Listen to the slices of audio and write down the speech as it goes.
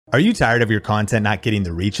Are you tired of your content not getting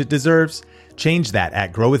the reach it deserves? Change that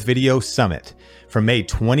at Grow with Video Summit. From May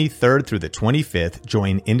 23rd through the 25th,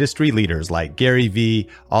 join industry leaders like Gary Vee,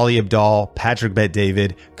 Ali Abdaal, Patrick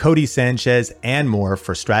Bet-David, Cody Sanchez, and more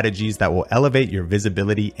for strategies that will elevate your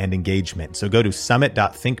visibility and engagement. So go to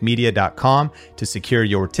summit.thinkmedia.com to secure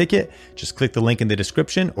your ticket. Just click the link in the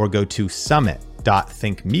description or go to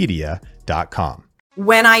summit.thinkmedia.com.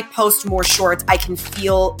 When I post more shorts, I can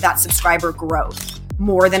feel that subscriber growth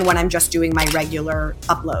more than when I'm just doing my regular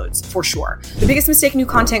uploads, for sure. The biggest mistake new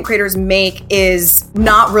content creators make is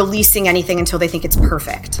not releasing anything until they think it's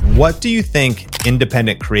perfect. What do you think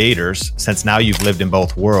independent creators, since now you've lived in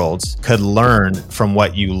both worlds, could learn from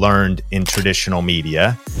what you learned in traditional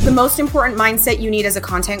media? The most important mindset you need as a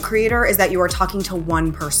content creator is that you are talking to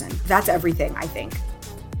one person. That's everything, I think.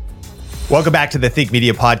 Welcome back to the Think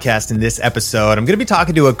Media Podcast. In this episode, I'm going to be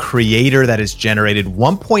talking to a creator that has generated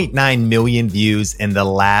 1.9 million views in the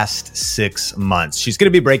last 6 months. She's going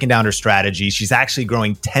to be breaking down her strategy. She's actually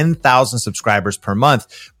growing 10,000 subscribers per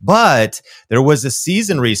month, but there was a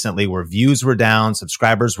season recently where views were down,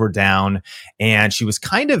 subscribers were down, and she was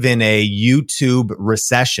kind of in a YouTube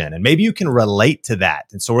recession. And maybe you can relate to that.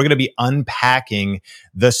 And so we're going to be unpacking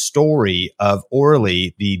the story of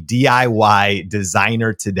Orly, the DIY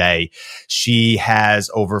designer today. She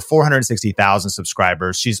has over 460,000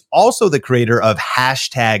 subscribers. She's also the creator of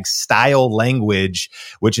hashtag Style Language,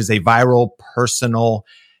 which is a viral personal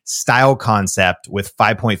style concept with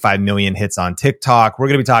 5.5 million hits on TikTok. We're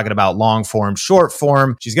going to be talking about long form, short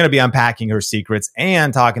form. She's going to be unpacking her secrets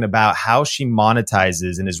and talking about how she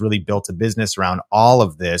monetizes and has really built a business around all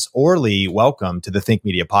of this. Orly, welcome to the Think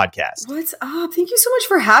Media Podcast. What's up? Thank you so much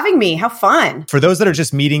for having me. How fun. For those that are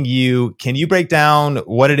just meeting you, can you break down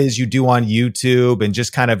what it is you do on YouTube and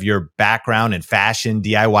just kind of your background in fashion,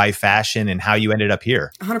 DIY fashion, and how you ended up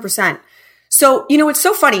here? 100%. So, it's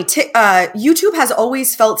so funny. YouTube has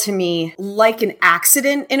always felt to me like an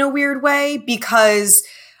accident in a weird way because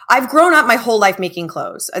I've grown up my whole life making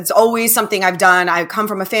clothes. It's always something I've done. I come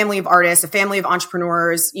from a family of artists, a family of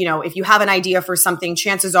entrepreneurs. If you have an idea for something,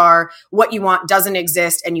 chances are what you want doesn't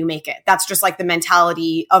exist and you make it. That's just like the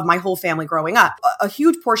mentality of my whole family growing up. A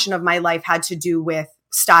huge portion of my life had to do with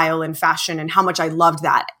style and fashion and how much I loved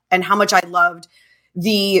that and how much I loved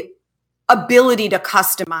the ability to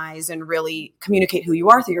customize and really communicate who you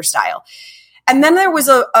are through your style. And then there was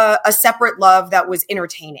a separate love that was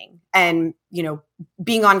entertaining and,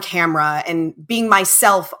 being on camera and being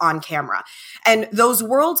myself on camera. And those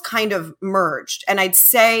worlds kind of merged. And I'd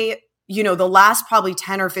say, the last probably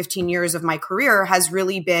 10 or 15 years of my career has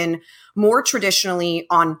really been more traditionally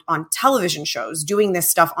on television shows, doing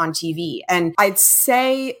this stuff on TV. And I'd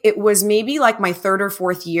say it was maybe like my third or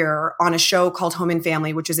fourth year on a show called Home and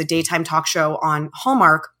Family, which is a daytime talk show on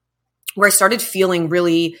Hallmark, where I started feeling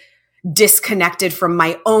really disconnected from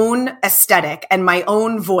my own aesthetic and my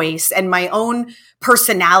own voice and my own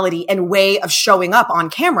personality and way of showing up on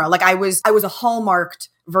camera. Like I was a hallmarked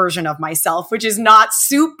version of myself, which is not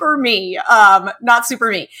super me, not super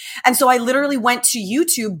me. And so I literally went to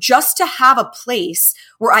YouTube just to have a place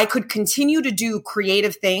where I could continue to do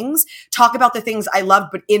creative things, talk about the things I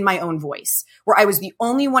loved, but in my own voice, where I was the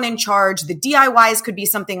only one in charge. The DIYs could be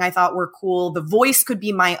something I thought were cool. The voice could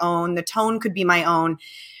be my own. The tone could be my own.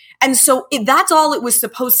 And so that's all it was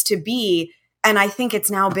supposed to be. And I think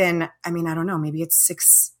it's now been, I don't know, maybe it's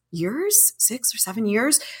 6 or 7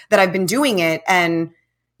 years that I've been doing it. And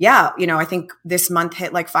yeah, I think this month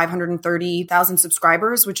hit like 530,000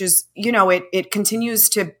 subscribers, which is, it continues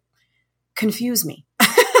to confuse me.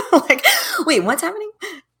 Like, wait, what's happening?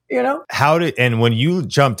 And when you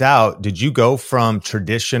jumped out, did you go from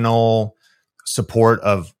traditional support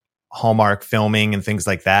of Hallmark filming and things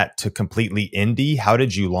like that to completely indie? How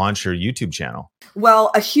did you launch your YouTube channel?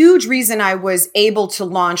 Well, a huge reason I was able to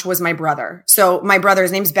launch was my brother. So my brother,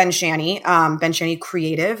 his name's Ben Shani, Ben Shani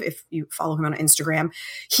Creative, if you follow him on Instagram.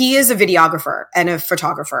 He is a videographer and a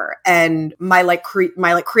photographer and my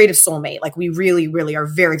creative soulmate. Like we really, really are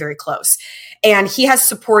very, very close. And he has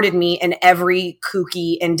supported me in every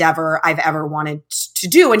kooky endeavor I've ever wanted to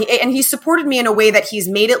do. And he supported me in a way that he's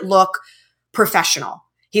made it look professional.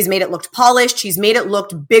 He's made it look polished. He's made it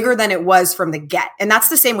look bigger than it was from the get. And that's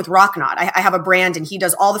the same with Rocknot. I have a brand and he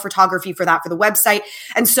does all the photography for that, for the website.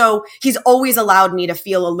 And so he's always allowed me to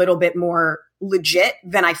feel a little bit more legit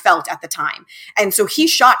than I felt at the time. And so he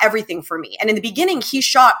shot everything for me. And in the beginning, he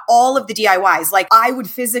shot all of the DIYs. Like I would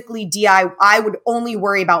physically DIY, I would only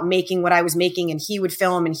worry about making what I was making and he would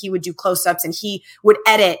film and he would do close-ups and he would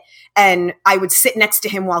edit. And I would sit next to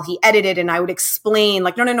him while he edited and I would explain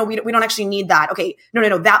like, no, we don't actually need that. Okay,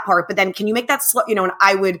 no, that part. But then can you make that slow, and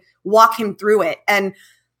I would walk him through it. And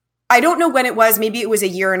I don't know when it was. Maybe it was a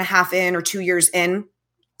year and a half in or 2 years in.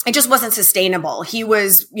 It just wasn't sustainable. He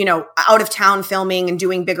was, out of town filming and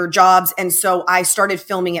doing bigger jobs. And so I started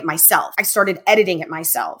filming it myself. I started editing it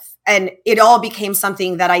myself. And it all became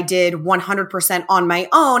something that I did 100% on my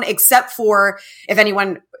own, except for, if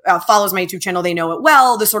anyone follows my YouTube channel, they know it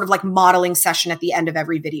well, the sort of like modeling session at the end of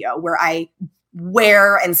every video where I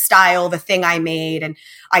wear and style the thing I made. And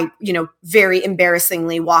I, very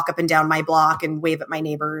embarrassingly walk up and down my block and wave at my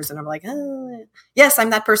neighbors. And I'm like, oh, yes,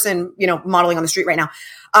 I'm that person, modeling on the street right now.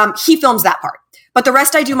 He films that part, but the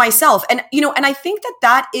rest I do myself. And, and I think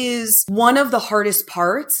that is one of the hardest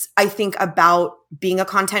parts, I think, about being a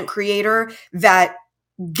content creator that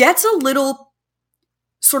gets a little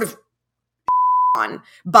sort of on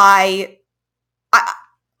by,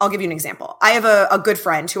 I'll give you an example. I have a good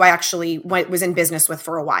friend who I actually was in business with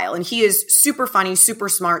for a while, and he is super funny, super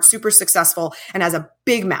smart, super successful, and has a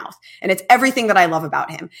big mouth. And it's everything that I love about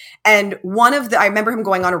him. And I remember him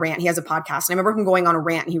going on a rant. He has a podcast. And I remember him going on a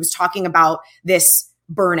rant, and he was talking about this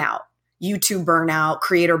burnout, YouTube burnout,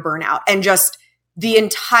 creator burnout. And just the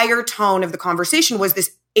entire tone of the conversation was this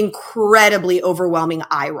incredibly overwhelming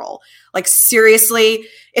eye roll. Like, seriously,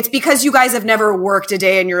 it's because you guys have never worked a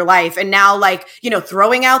day in your life. And now,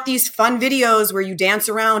 throwing out these fun videos where you dance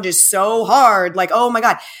around is so hard. Like, oh my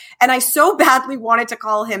God. And I so badly wanted to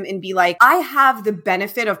call him and be like, I have the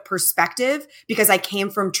benefit of perspective because I came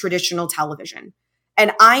from traditional television.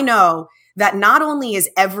 And I know that not only is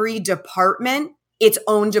every department its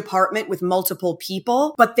own department with multiple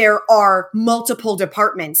people, but there are multiple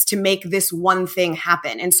departments to make this one thing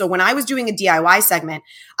happen. And so when I was doing a DIY segment,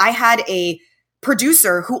 I had a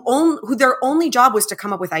producer who their only job was to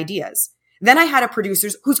come up with ideas. Then I had a producer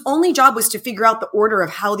whose only job was to figure out the order of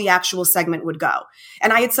how the actual segment would go.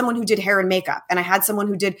 And I had someone who did hair and makeup, and I had someone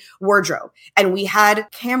who did wardrobe, and we had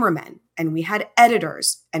cameramen, and we had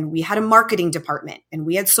editors, and we had a marketing department, and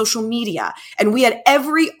we had social media, and we had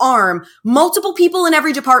every arm, multiple people in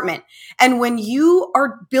every department. And when you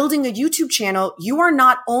are building a YouTube channel, you are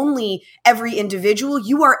not only every individual,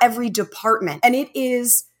 you are every department. And it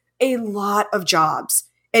is a lot of jobs.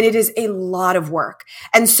 And it is a lot of work.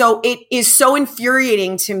 And so it is so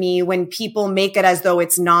infuriating to me when people make it as though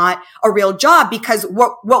it's not a real job, because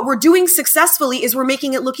what we're doing successfully is we're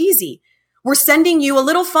making it look easy. We're sending you a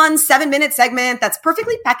little fun 7-minute segment that's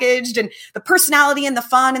perfectly packaged, and the personality and the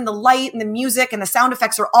fun and the light and the music and the sound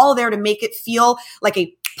effects are all there to make it feel like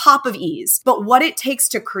a pop of ease. But what it takes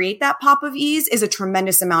to create that pop of ease is a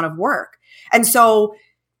tremendous amount of work. And so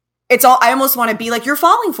I almost want to be like, you're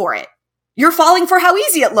falling for it. You're falling for how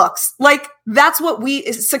easy it looks. Like, that's what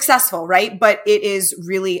is successful, right? But it is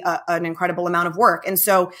really an incredible amount of work. And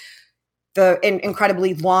so the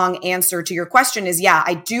incredibly long answer to your question is, yeah,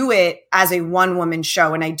 I do it as a one-woman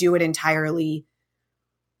show, and I do it entirely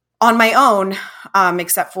on my own,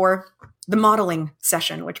 except for the modeling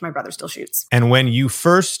session, which my brother still shoots. And when you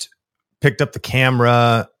first picked up the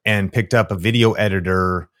camera and picked up a video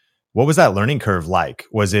editor, what was that learning curve like?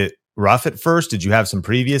 Was it rough at first? Did you have some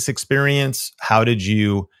previous experience? How did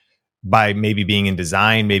you, by maybe being in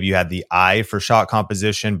design, maybe you had the eye for shot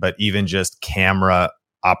composition, but even just camera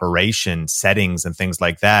operation settings and things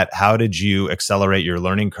like that, how did you accelerate your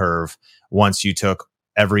learning curve once you took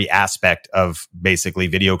every aspect of basically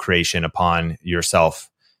video creation upon yourself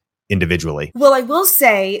individually? Well, I will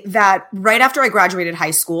say that right after I graduated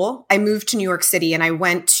high school, I moved to New York City, and I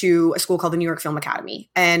went to a school called the New York Film Academy.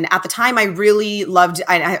 And at the time, I really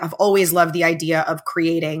I've always loved the idea of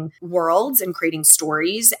creating worlds and creating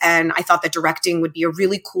stories. And I thought that directing would be a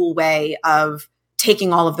really cool way of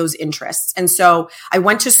taking all of those interests. And so I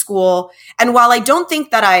went to school. And while I don't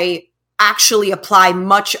think that I actually apply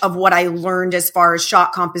much of what I learned as far as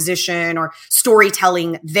shot composition or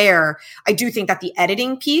storytelling there, I do think that the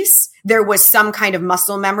editing piece, there was some kind of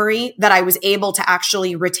muscle memory that I was able to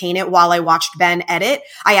actually retain it while I watched Ben edit.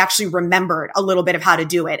 I actually remembered a little bit of how to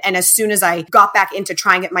do it. And as soon as I got back into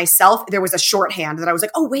trying it myself, there was a shorthand that I was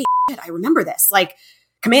like, oh, wait, I remember this. Like,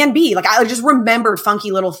 Command B, like I just remembered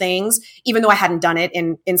funky little things, even though I hadn't done it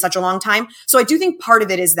in such a long time. So I do think part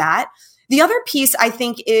of it is that. The other piece, I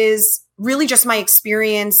think, is really just my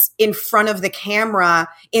experience in front of the camera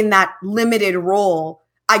in that limited role.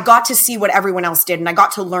 I got to see what everyone else did, and I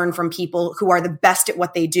got to learn from people who are the best at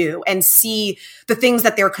what they do and see the things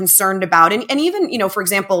that they're concerned about. And even, for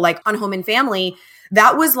example, like on Home and Family,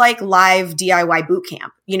 that was like live DIY boot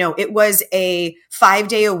camp. It was a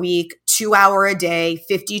 5-day-a-week, 2-hour-a-day,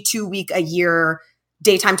 52-week-a-year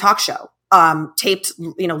daytime talk show, taped,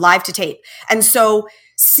 live to tape. And so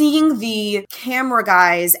seeing the camera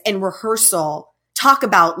guys in rehearsal talk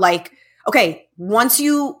about like, okay, once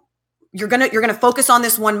you you're going to focus on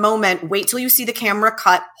this one moment, wait till you see the camera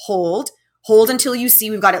cut, hold until you see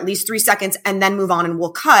we've got at least 3 seconds, and then move on and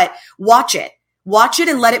we'll cut. Watch it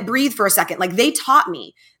and let it breathe for a second. Like, they taught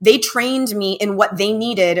me, they trained me in what they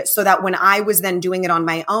needed so that when I was then doing it on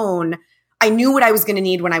my own, I knew what I was going to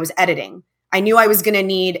need when I was editing. I knew I was going to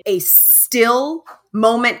need a still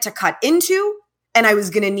moment to cut into, and I was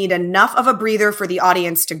going to need enough of a breather for the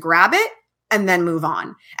audience to grab it and then move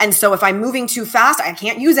on. And so if I'm moving too fast, I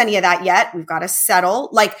can't use any of that yet. We've got to settle.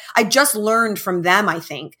 Like, I just learned from them, I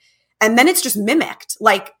think. And then it's just mimicked.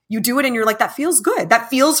 Like, you do it and you're like, that feels good. That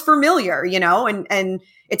feels familiar, and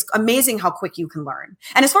it's amazing how quick you can learn.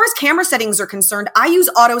 And as far as camera settings are concerned, I use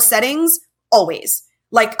auto settings always.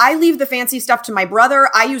 Like, I leave the fancy stuff to my brother.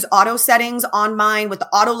 I use auto settings on mine with the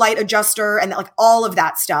auto light adjuster and like all of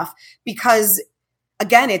that stuff, because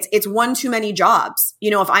again, it's one too many jobs.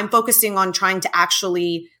 If I'm focusing on trying to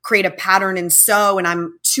actually create a pattern and sew, and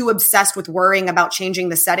I'm too obsessed with worrying about changing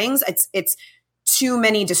the settings, it's too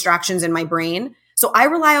many distractions in my brain. So I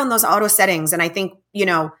rely on those auto settings. And I think,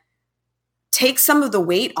 take some of the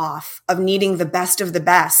weight off of needing the best of the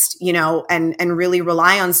best, and really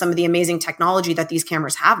rely on some of the amazing technology that these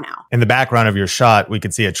cameras have now. In the background of your shot, we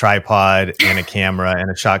could see a tripod and a camera and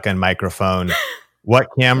a shotgun microphone. What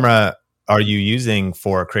camera are you using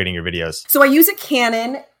for creating your videos? So I use a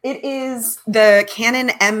Canon. It is the Canon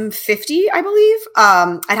M50, I believe.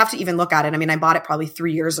 I'd have to even look at it. I mean, I bought it probably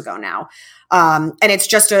 3 years ago now. And it's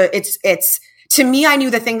just it's to me, I knew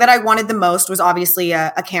the thing that I wanted the most was obviously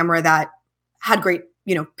a camera that had great,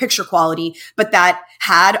 picture quality, but that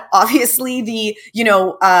had obviously the,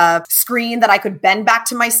 screen that I could bend back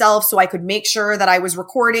to myself so I could make sure that I was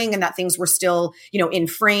recording and that things were still, in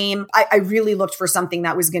frame. I really looked for something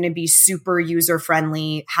that was going to be super user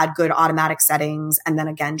friendly, had good automatic settings, and then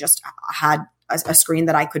again, just had a screen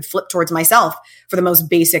that I could flip towards myself for the most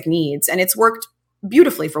basic needs. And it's worked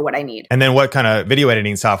beautifully for what I need. And then what kind of video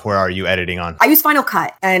editing software are you editing on? I use Final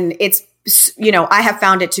Cut, and it's, I have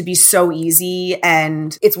found it to be so easy,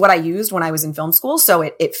 and it's what I used when I was in film school. So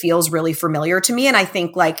it feels really familiar to me. And I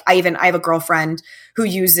think like I have a girlfriend who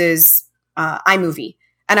uses iMovie.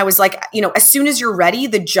 And I was like, as soon as you're ready,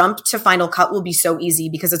 the jump to Final Cut will be so easy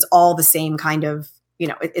because it's all the same kind of,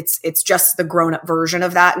 it's just the grown up version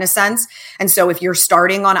of that in a sense. And so if you're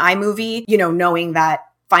starting on iMovie, knowing that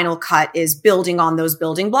Final Cut is building on those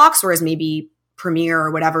building blocks, whereas maybe Premiere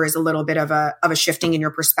or whatever is a little bit of a shifting in your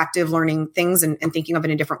perspective, learning things and thinking of it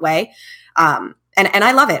in a different way. And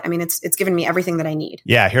I love it. I mean, it's given me everything that I need.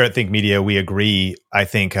 Yeah. Here at Think Media, we agree. I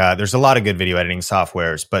think there's a lot of good video editing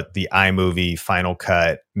softwares, but the iMovie, Final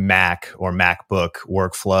Cut, Mac or MacBook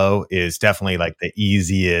workflow is definitely like the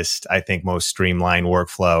easiest, I think most streamlined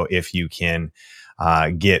workflow if you can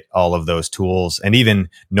get all of those tools. And even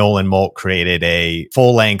Nolan Molt created a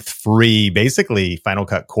full-length, free, basically Final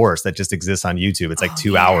Cut course that just exists on YouTube. It's like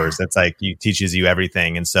 2 hours. That's like, teaches you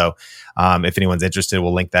everything. And so if anyone's interested,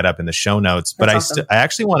 we'll link that up in the show notes. But awesome. I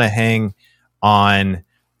actually want to hang on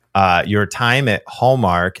your time at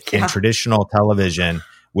Hallmark in traditional television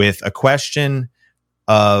with a question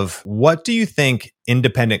of what do you think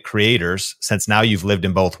independent creators, since now you've lived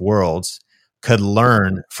in both worlds, could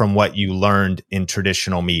learn from what you learned in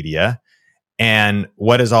traditional media? And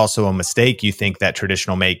what is also a mistake you think that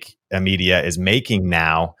traditional media is making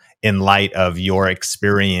now in light of your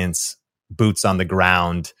experience, boots on the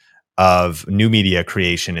ground of new media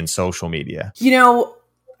creation and social media?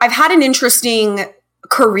 I've had an interesting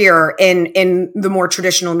career in the more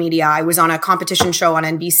traditional media. I was on a competition show on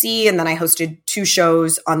NBC, and then I hosted 2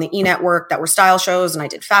 shows on the E! Network that were style shows, and I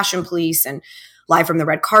did Fashion Police and Live from the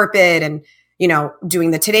Red Carpet, and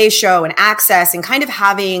doing the Today Show and Access, and kind of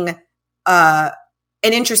having an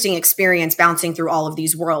interesting experience bouncing through all of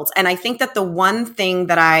these worlds. And I think that the one thing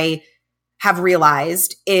that I have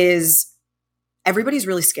realized is everybody's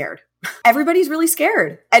really scared. Everybody's really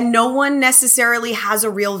scared. And no one necessarily has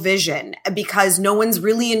a real vision because no one's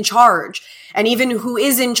really in charge. And even who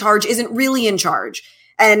is in charge isn't really in charge.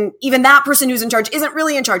 And even that person who's in charge isn't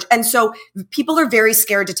really in charge. And so people are very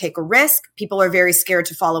scared to take a risk. People are very scared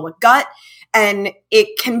to follow a gut. And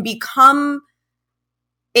it can become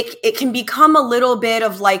a little bit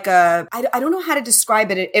of like I don't know how to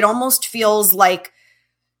describe it. It almost feels like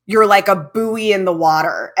you're like a buoy in the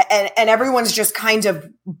water, and everyone's just kind of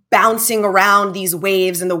bouncing around these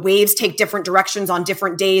waves, and the waves take different directions on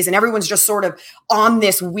different days, and everyone's just sort of on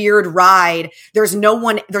this weird ride. There's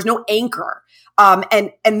no anchor.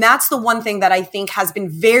 And that's the one thing that I think has been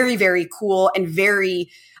very, very cool and very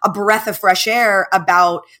a breath of fresh air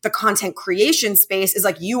about the content creation space is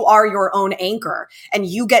like you are your own anchor and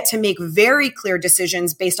you get to make very clear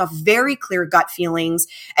decisions based off very clear gut feelings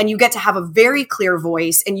and you get to have a very clear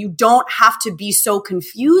voice and you don't have to be so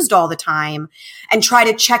confused all the time and try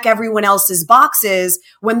to check everyone else's boxes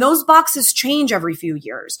when those boxes change every few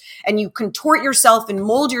years and you contort yourself and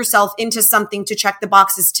mold yourself into something to check the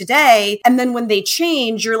boxes today. And then when they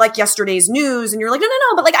change, you're like yesterday's news and you're like,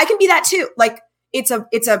 no, but like I can be that too. Like, it's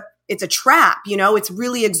a trap, you know, it's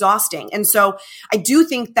really exhausting. And so I do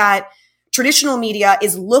think that traditional media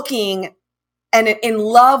is looking and in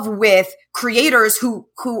love with creators who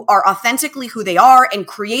are authentically who they are and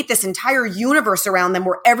create this entire universe around them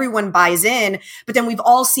where everyone buys in. But then we've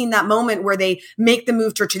all seen that moment where they make the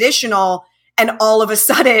move to traditional and all of a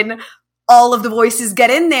sudden all of the voices get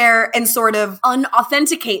in there and sort of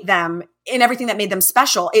unauthenticate them in everything that made them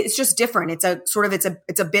special. It's just different.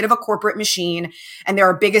 It's a bit of a corporate machine and there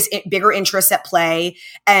are bigger interests at play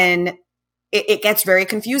and it gets very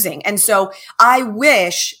confusing. And so I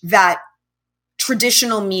wish that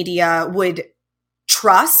traditional media would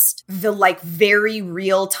trust the like very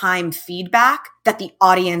real time feedback that the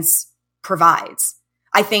audience provides.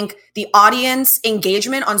 I think the audience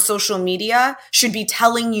engagement on social media should be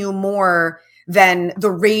telling you more than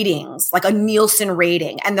the ratings, like a Nielsen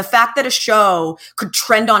rating. And the fact that a show could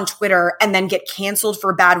trend on Twitter and then get canceled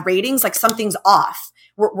for bad ratings, like something's off.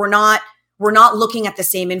 We're not looking at the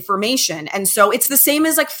same information. And so it's the same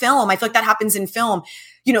as like film. I feel like that happens in film.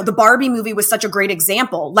 You know, the Barbie movie was such a great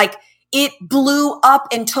example. Like it blew up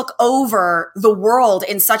and took over the world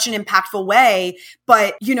in such an impactful way.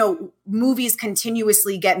 But, you know, movies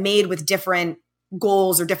continuously get made with different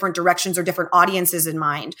goals or different directions or different audiences in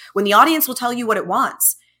mind when the audience will tell you what it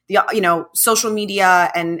wants. Social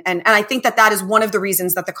media. And I think that is one of the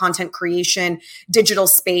reasons that the content creation digital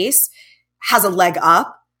space has a leg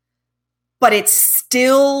up, but it's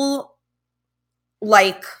still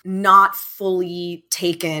like not fully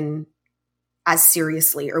taken as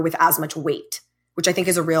seriously or with as much weight, which I think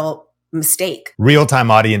is a real mistake.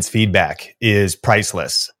 Real-time audience feedback is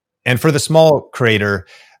priceless. And for the small creator,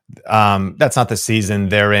 that's not the season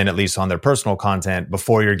they're in, at least on their personal content,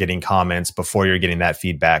 before you're getting comments, before you're getting that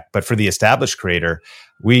feedback. But for the established creator,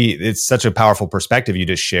 it's such a powerful perspective you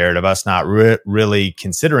just shared of us not really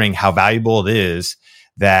considering how valuable it is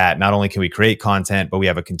that not only can we create content, but we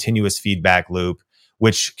have a continuous feedback loop,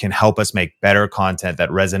 which can help us make better content that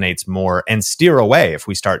resonates more and steer away if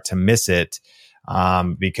we start to miss it,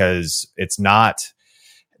 because it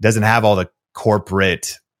doesn't have all the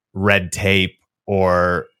corporate red tape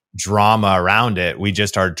or drama around it. We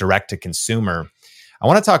just are direct to consumer. I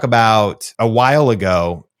want to talk about a while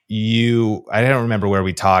ago, I don't remember where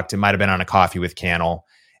we talked. It might've been on a coffee with Cannell,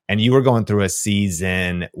 and you were going through a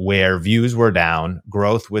season where views were down,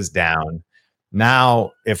 growth was down.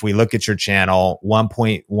 Now, if we look at your channel,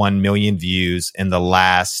 1.1 million views in the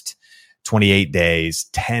last 28 days,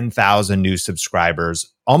 10,000 new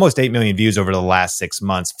subscribers, almost 8 million views over the last 6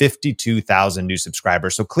 months, 52,000 new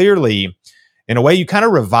subscribers. So clearly, in a way, you kind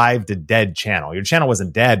of revived a dead channel. Your channel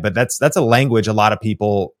wasn't dead, but that's a language a lot of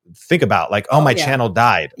people think about. Like, my channel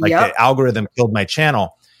died. Like the algorithm killed my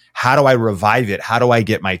channel. How do I revive it? How do I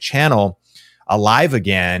get my channel alive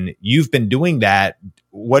again? You've been doing that.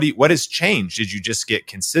 What has changed? Did you just get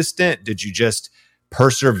consistent? Did you just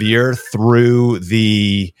persevere through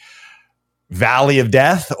the valley of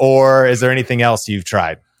death? Or is there anything else you've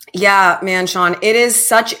tried? Yeah, man, Sean, it is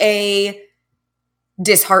such a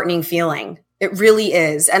disheartening feeling. It really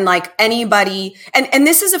is. And like anybody, and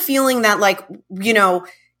this is a feeling that like, you know,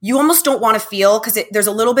 you almost don't want to feel because there's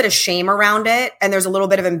a little bit of shame around it and there's a little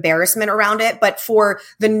bit of embarrassment around it. But for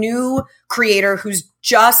the new creator who's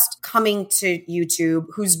just coming to YouTube,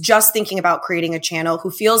 who's just thinking about creating a channel, who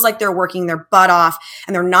feels like they're working their butt off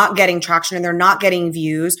and they're not getting traction and they're not getting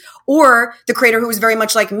views, or the creator who was very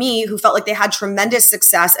much like me, who felt like they had tremendous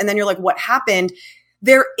success. And then you're like, what happened?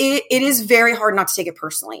 It is very hard not to take it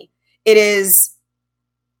personally.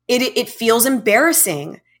 It feels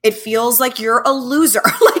embarrassing. It feels like you're a loser.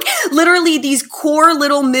 Like literally these core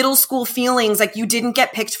little middle school feelings, like you didn't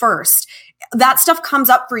get picked first. That stuff comes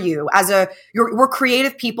up for you we're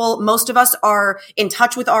creative people. Most of us are in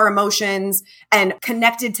touch with our emotions and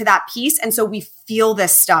connected to that piece. And so we feel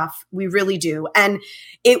this stuff. We really do. And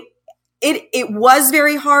it was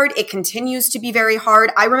very hard. It continues to be very hard.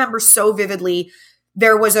 I remember so vividly,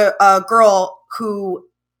 there was a girl who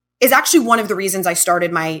is actually one of the reasons I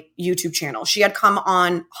started my YouTube channel. She had come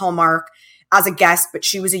on Hallmark as a guest, but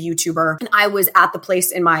she was a YouTuber. And I was at the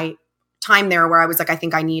place in my time there where I was like, I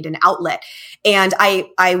think I need an outlet. And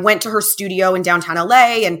I went to her studio in downtown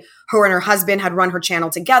LA, and her husband had run her channel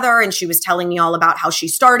together. And she was telling me all about how she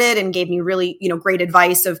started and gave me really, great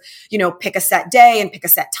advice of, pick a set day and pick a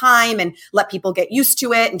set time and let people get used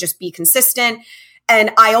to it and just be consistent.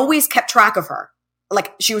 And I always kept track of her.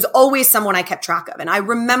 Like, she was always someone I kept track of. And I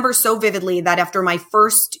remember so vividly that after my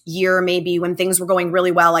first year, maybe when things were going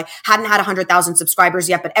really well, I hadn't had 100,000 subscribers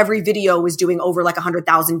yet, but every video was doing over like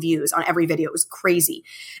 100,000 views on every video. It was crazy.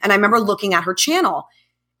 And I remember looking at her channel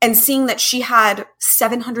and seeing that she had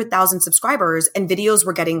 700,000 subscribers and videos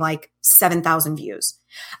were getting like 7,000 views.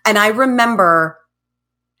 And I remember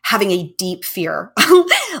having a deep fear,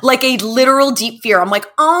 like a literal deep fear. I'm like,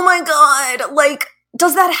 oh my God, like,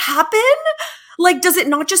 does that happen? Like, does it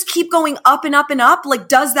not just keep going up and up and up? Like,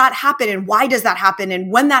 does that happen? And why does that happen?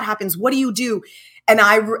 And when that happens, what do you do? And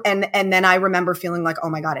then I remember feeling like, oh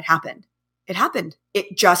my God, it happened. It happened.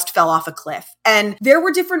 It just fell off a cliff. And there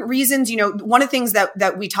were different reasons. One of the things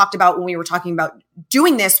that we talked about when we were talking about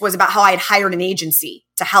doing this was about how I had hired an agency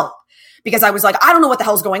to help. Because I was like, I don't know what the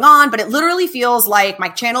hell's going on, but it literally feels like my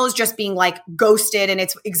channel is just being like ghosted and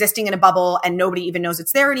it's existing in a bubble and nobody even knows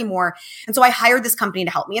it's there anymore. And so I hired this company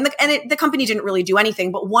to help me. And the company didn't really do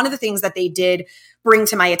anything. But one of the things that they did bring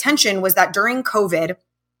to my attention was that during COVID,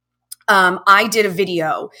 I did a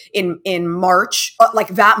video in March, like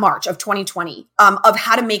that March of 2020, of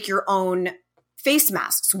how to make your own face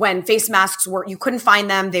masks when face masks you couldn't find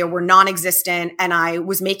them. They were non-existent. And I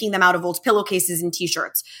was making them out of old pillowcases and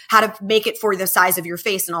t-shirts, how to make it for the size of your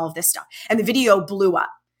face and all of this stuff. And the video blew up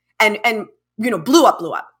and blew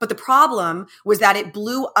up. But the problem was that it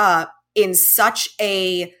blew up with such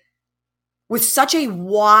a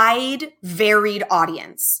wide, varied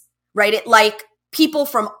audience, right? It like people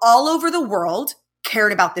from all over the world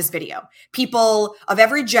cared about this video. People of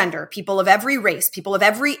every gender, people of every race, people of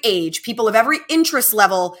every age, people of every interest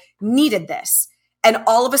level needed this. And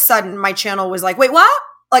all of a sudden my channel was like, wait, what?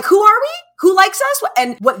 Like, who are we? Who likes us?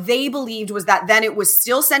 And what they believed was that then it was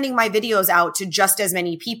still sending my videos out to just as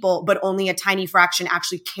many people, but only a tiny fraction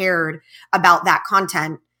actually cared about that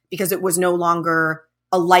content because it was no longer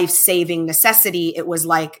a life-saving necessity. It was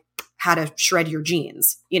like how to shred your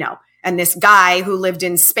jeans, And this guy who lived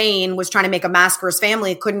in Spain was trying to make a mask for his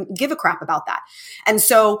family, couldn't give a crap about that. And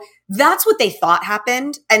so that's what they thought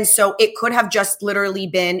happened. And so it could have just literally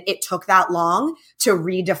been, it took that long to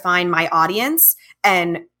redefine my audience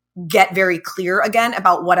and get very clear again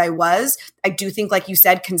about what I was. I do think, like you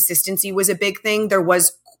said, consistency was a big thing. There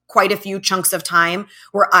was quite a few chunks of time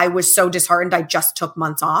where I was so disheartened, I just took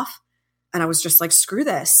months off. And I was just like, screw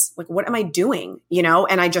this. Like, what am I doing?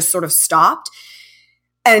 And I just sort of stopped.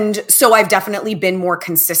 And so I've definitely been more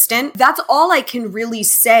consistent. That's all I can really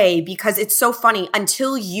say because it's so funny.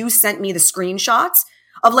 Until you sent me the screenshots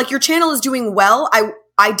of like, your channel is doing well,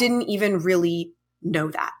 I didn't even really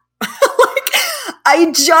know that.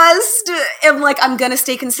 I just am like, I'm going to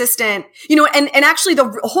stay consistent, and actually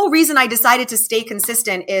the whole reason I decided to stay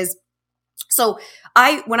consistent is, so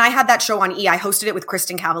when I had that show on E, I hosted it with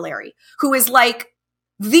Kristen Cavallari, who is like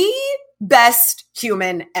the best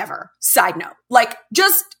human ever. Side note, like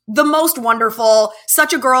just the most wonderful,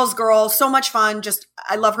 such a girl's girl, so much fun. Just,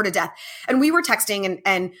 I love her to death. And we were texting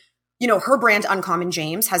and her brand Uncommon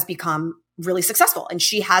James has become really successful and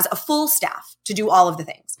she has a full staff to do all of the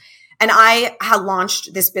things. And I had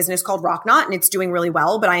launched this business called Rock Knot and it's doing really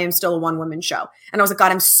well, but I am still a one-woman show. And I was like,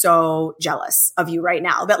 God, I'm so jealous of you right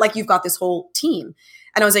now that like you've got this whole team.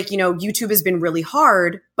 And I was like, YouTube has been really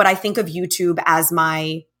hard, but I think of YouTube as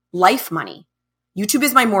my life money. YouTube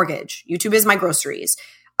is my mortgage. YouTube is my groceries.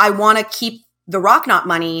 I want to keep the Rock Knot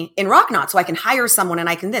money in Rock Knot so I can hire someone and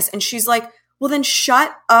I can this. And she's like, well, then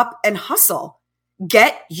shut up and hustle.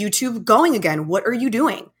 Get YouTube going again. What are you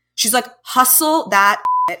doing? She's like, hustle that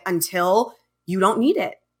until you don't need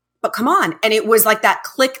it. But come on. And it was like that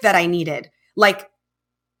click that I needed. Like,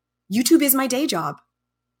 YouTube is my day job.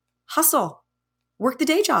 Hustle. Work the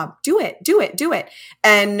day job. Do it.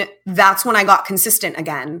 And that's when I got consistent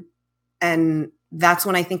again. And that's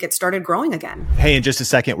when I think it started growing again. Hey, in just a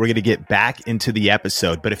second, we're going to get back into the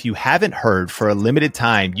episode. But if you haven't heard, for a limited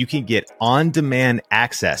time, you can get on-demand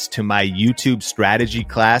access to my YouTube strategy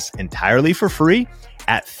class entirely for free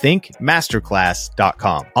at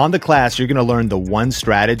thinkmasterclass.com. On the class, you're going to learn the one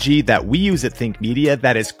strategy that we use at Think Media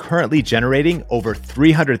that is currently generating over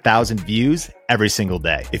 300,000 views every single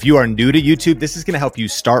day. If you are new to YouTube, this is going to help you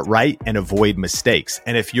start right and avoid mistakes.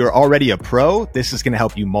 And if you're already a pro, this is going to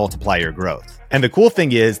help you multiply your growth. And the cool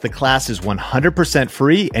thing is the class is 100%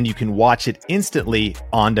 free and you can watch it instantly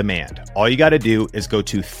on demand. All you got to do is go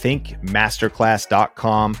to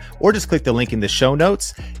thinkmasterclass.com or just click the link in the show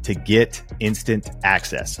notes to get instant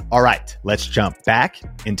access. All right, let's jump back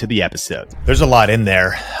into the episode. There's a lot in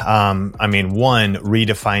there. One,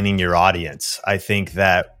 redefining your audience. I think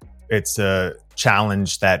that it's a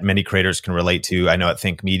challenge that many creators can relate to. I know at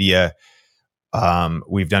Think Media,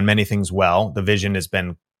 we've done many things well. The vision has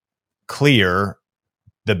been clear,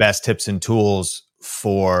 the best tips and tools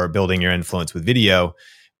for building your influence with video.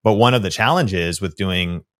 But one of the challenges with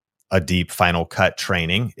doing a deep Final Cut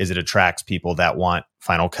training is it attracts people that want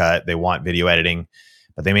Final Cut, they want video editing,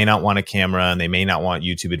 but they may not want a camera and they may not want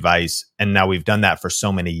YouTube advice. And now we've done that for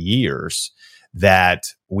so many years that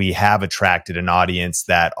we have attracted an audience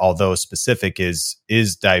that, although specific, is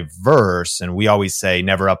diverse. And we always say,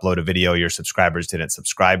 never upload a video your subscribers didn't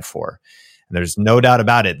subscribe for. And there's no doubt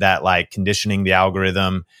about it that like conditioning the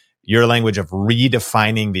algorithm, your language of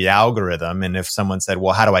redefining the algorithm. And if someone said,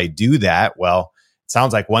 well, how do I do that? Well, it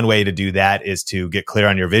sounds like one way to do that is to get clear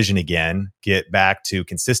on your vision again, get back to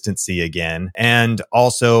consistency again, and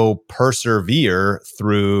also persevere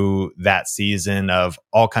through that season of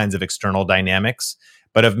all kinds of external dynamics,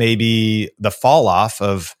 but of maybe the fall off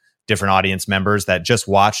of different audience members that just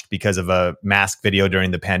watched because of a mask video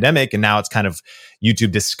during the pandemic. And now it's kind of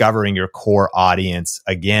YouTube discovering your core audience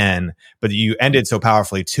again. But you ended so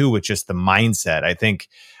powerfully too with just the mindset. I think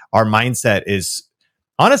our mindset is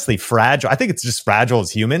honestly fragile. I think it's just fragile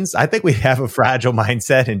as humans. I think we have a fragile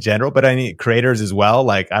mindset in general, but I mean creators as well.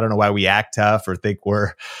 Like, I don't know why we act tough or think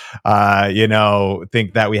we're,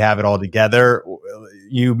 think that we have it all together.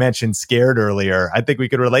 You mentioned scared earlier. I think we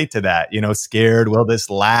could relate to that. Scared, will this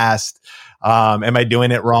last? Am I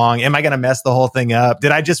doing it wrong? Am I going to mess the whole thing up?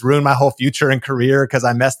 Did I just ruin my whole future and career because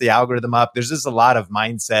I messed the algorithm up? There's just a lot of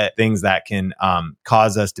mindset things that can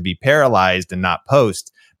cause us to be paralyzed and not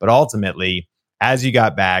post. But ultimately, as you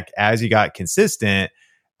got back, as you got consistent,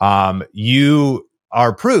 you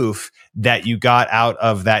are proof that you got out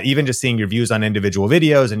of that, even just seeing your views on individual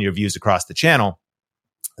videos and your views across the channel,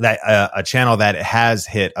 that a channel that has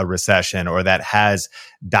hit a recession or that has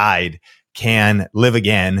died can live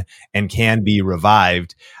again and can be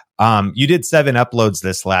revived. You did 7 uploads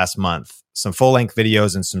this last month, some full-length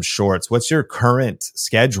videos and some shorts. What's your current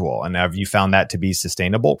schedule? And have you found that to be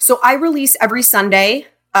sustainable? So I release every Sunday.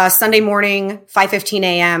 Sunday morning, 5:15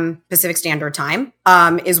 a.m. Pacific Standard Time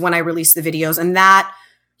is when I release the videos. And that,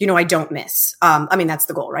 I don't miss. That's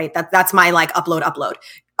the goal, right? That's my like upload.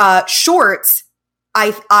 Shorts,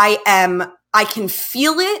 I can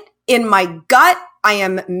feel it in my gut. I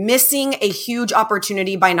am missing a huge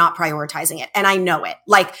opportunity by not prioritizing it. And I know it.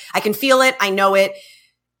 Like, I can feel it. I know it.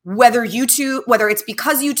 Whether it's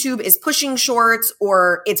because YouTube is pushing shorts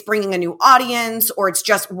or it's bringing a new audience or it's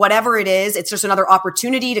just whatever it is, it's just another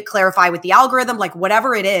opportunity to clarify with the algorithm, like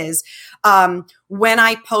whatever it is. When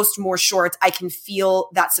I post more shorts, I can feel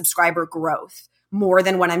that subscriber growth more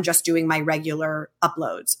than when I'm just doing my regular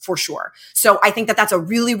uploads, for sure. So I think that that's a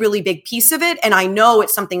really, really big piece of it. And I know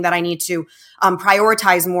it's something that I need to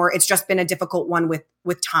prioritize more. It's just been a difficult one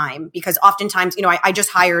with time because oftentimes, I just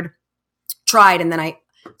tried and then I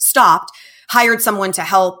hired someone to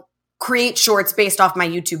help create shorts based off my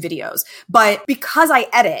YouTube videos. But because I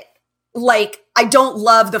edit, like, I don't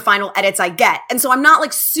love the final edits I get. And so I'm not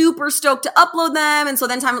like super stoked to upload them. And so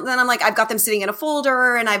then I'm like, I've got them sitting in a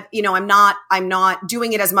folder and I'm not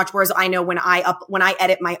doing it as much. Whereas I know when I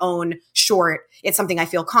edit my own short, it's something I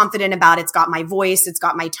feel confident about. It's got my voice, it's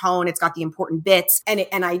got my tone, it's got the important bits. And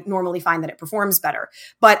I normally find that it performs better.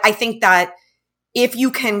 But I think that if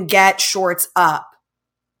you can get shorts up,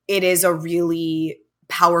 it is a really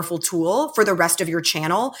powerful tool for the rest of your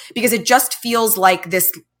channel because it just feels like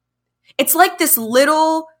it's like this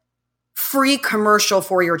little free commercial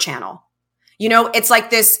for your channel. It's like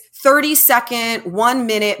this 30-second, 1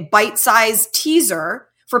 minute bite-sized teaser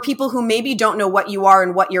for people who maybe don't know what you are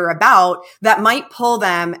and what you're about that might pull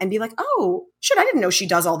them and be like, oh, shit, I didn't know she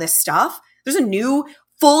does all this stuff. There's a new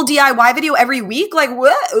full DIY video every week. Like,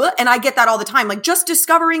 what? And I get that all the time. Like, just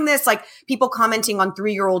discovering this, like people commenting on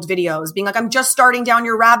 3-year-old videos being like, I'm just starting down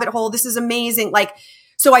your rabbit hole. This is amazing. Like,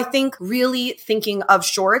 so I think really thinking of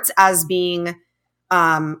shorts as being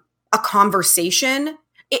a conversation,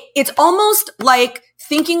 it's almost like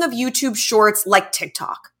thinking of YouTube shorts like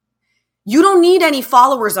TikTok. You don't need any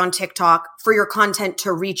followers on TikTok for your content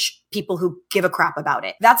to reach people who give a crap about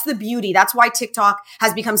it. That's the beauty. That's why TikTok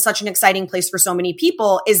has become such an exciting place for so many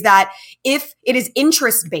people, is that if it is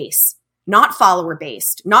interest based, not follower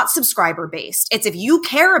based, not subscriber based. It's if you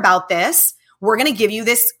care about this, we're going to give you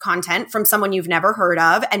this content from someone you've never heard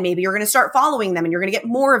of, and maybe you're going to start following them and you're going to get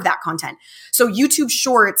more of that content. So YouTube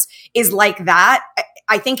Shorts is like that.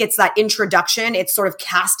 I think it's that introduction. It's sort of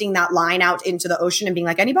casting that line out into the ocean and being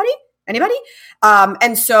like, anybody?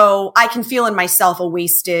 And so I can feel in myself a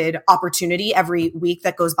wasted opportunity every week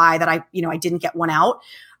that goes by that I didn't get one out.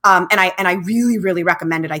 And I really, really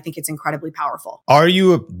recommend it. I think it's incredibly powerful. Are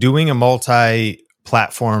you doing a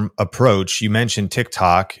multi-platform approach? You mentioned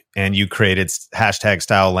TikTok and you created hashtag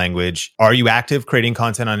style language. Are you active creating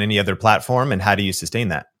content on any other platform, and how do you sustain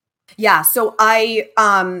that? Yeah. So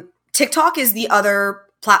TikTok is the other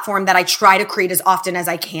platform that I try to create as often as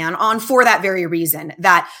I can on, for that very reason,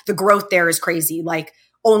 that the growth there is crazy. Like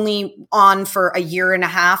only on for a year and a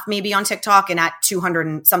half, maybe on TikTok, and at 200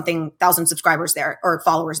 and something thousand subscribers there, or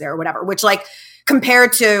followers there, or whatever, which like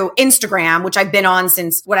compared to Instagram, which I've been on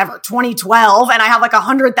since 2012, and I have like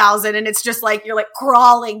 100,000, and it's just like, you're like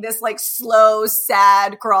crawling this like slow,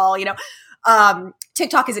 sad crawl,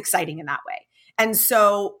 TikTok is exciting in that way. And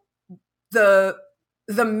so the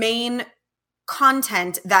main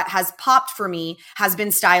content that has popped for me has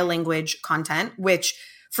been style language content, which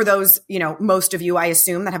for those, most of you, I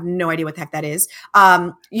assume, that have no idea what the heck that is.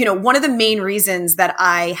 One of the main reasons that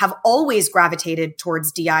I have always gravitated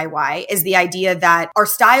towards DIY is the idea that our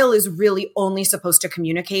style is really only supposed to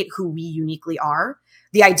communicate who we uniquely are.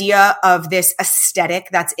 The idea of this aesthetic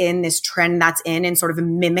that's in, this trend that's in, and sort of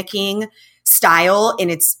mimicking style in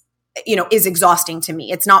its is exhausting to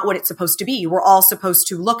me. It's not what it's supposed to be. We're all supposed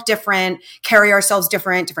to look different, carry ourselves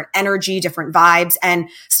different energy, different vibes, and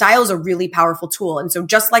style is a really powerful tool. And so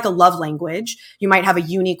just like a love language, you might have a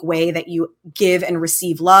unique way that you give and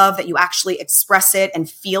receive love, that you actually express it and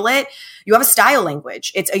feel it. You have a style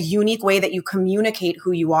language. It's a unique way that you communicate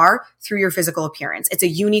who you are through your physical appearance. It's a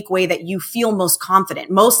unique way that you feel most confident,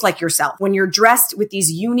 most like yourself. When you're dressed with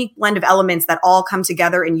these unique blend of elements that all come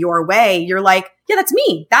together in your way, you're like, yeah, that's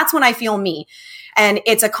me. That's when I feel me. And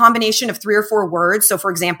it's a combination of 3 or 4 words. So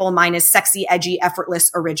for example, mine is sexy, edgy,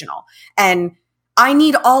 effortless, original. And I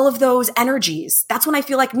need all of those energies. That's when I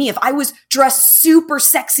feel like me. If I was dressed super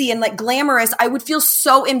sexy and like glamorous, I would feel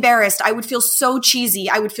so embarrassed. I would feel so cheesy.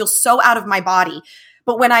 I would feel so out of my body.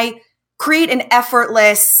 But when I create an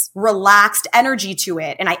effortless, relaxed energy to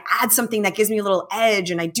it, and I add something that gives me a little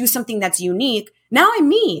edge, and I do something that's unique, now I'm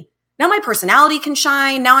me. Now my personality can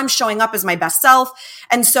shine. Now I'm showing up as my best self.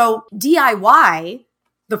 And so DIY,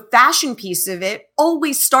 the fashion piece of it,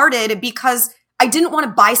 always started because I didn't want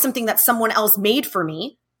to buy something that someone else made for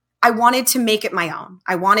me. I wanted to make it my own.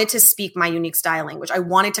 I wanted to speak my unique style language. I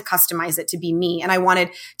wanted to customize it to be me. And I wanted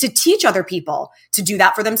to teach other people to do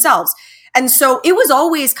that for themselves. And so it was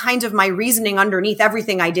always kind of my reasoning underneath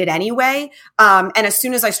everything I did anyway. And as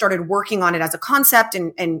soon as I started working on it as a concept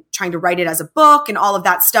and trying to write it as a book and all of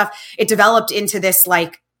that stuff, it developed into this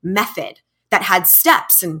like method that had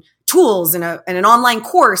steps and tools and an online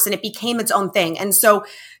course, and it became its own thing. And so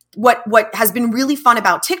what has been really fun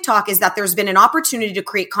about TikTok is that there's been an opportunity to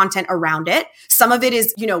create content around it. Some of it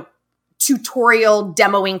is, tutorial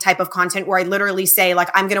demoing type of content where I literally say like,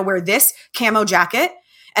 I'm going to wear this camo jacket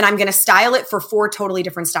and I'm going to style it for 4 totally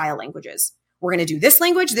different style languages. We're going to do this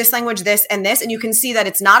language, this, and this. And you can see that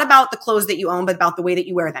it's not about the clothes that you own, but about the way that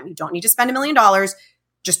you wear them. You don't need to spend $1 million.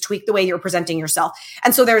 Just tweak the way you're presenting yourself.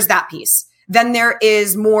 And so there's that piece. Then there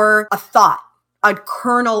is more a thought, a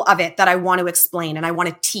kernel of it that I want to explain and I want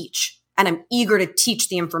to teach. And I'm eager to teach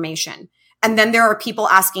the information. And then there are people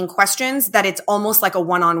asking questions that it's almost like a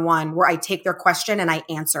one-on-one where I take their question and I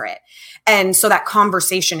answer it. And so that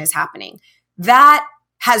conversation is happening. That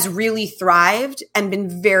has really thrived and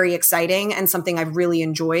been very exciting and something I've really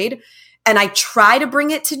enjoyed. And I try to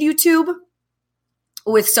bring it to YouTube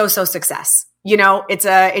with so-so success.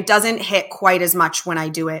 It doesn't hit quite as much when I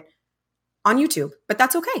do it on YouTube, but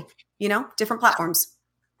that's okay. Different platforms.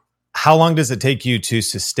 How long does it take you to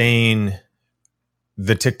sustain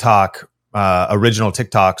the TikTok, original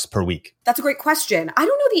TikToks per week? That's a great question. I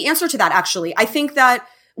don't know the answer to that, actually. I think that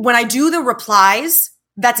when I do the replies,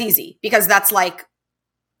 that's easy because that's like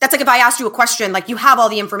if I asked you a question, like you have all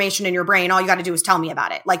the information in your brain, all you got to do is tell me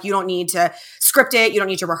about it. Like you don't need to script it. You don't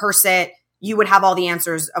need to rehearse it. You would have all the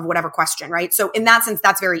answers of whatever question, right? So in that sense,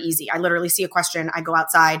 that's very easy. I literally see a question, I go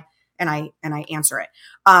outside and I answer it.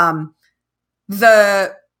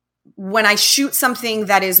 When I shoot something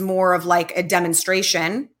that is more of like a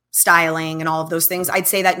demonstration, styling and all of those things, I'd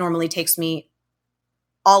say that normally takes me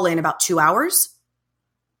all in about 2 hours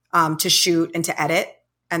to shoot and to edit.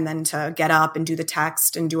 And then to get up and do the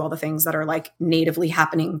text and do all the things that are like natively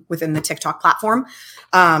happening within the TikTok platform.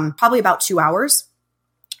 Probably about 2 hours.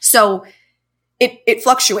 So it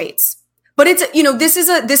fluctuates. But it's,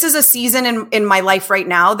 this is a season in my life right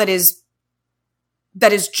now that is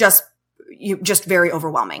just very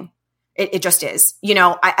overwhelming. It just is.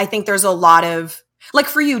 I think there's a lot of, like,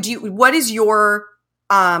 for you, what is your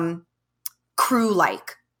crew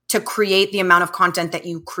like to create the amount of content that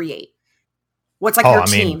you create? What's like your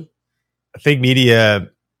team? Think Media,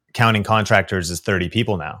 counting contractors, is 30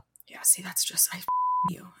 people now. Yeah, see, that's just,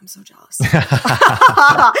 you. I'm so jealous.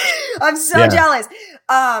 I'm so jealous.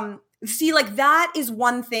 See, like, that is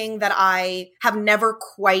one thing that I have never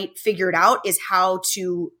quite figured out, is how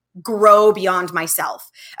to grow beyond myself.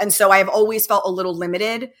 And so I have always felt a little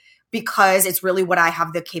limited because it's really what I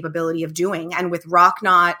have the capability of doing. And with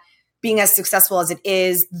Rocknot being as successful as it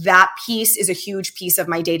is, that piece is a huge piece of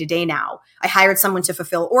my day-to-day now. I hired someone to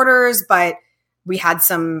fulfill orders, but we had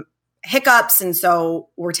some hiccups. And so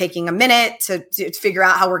we're taking a minute to figure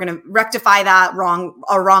out how we're going to rectify that,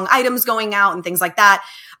 wrong items going out and things like that.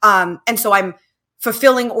 And so I'm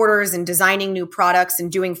fulfilling orders and designing new products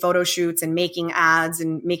and doing photo shoots and making ads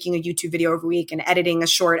and making a YouTube video every week and editing a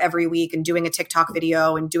short every week and doing a TikTok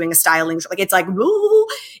video and doing a styling. Like, it's like, woo,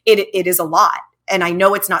 it is a lot. And I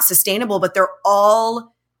know it's not sustainable, but they're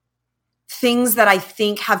all things that I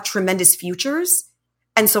think have tremendous futures.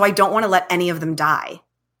 And so I don't want to let any of them die.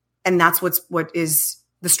 And that's what is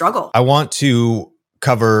the struggle. I want to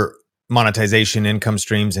cover monetization, income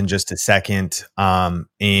streams in just a second.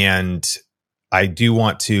 And I do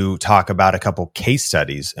want to talk about a couple case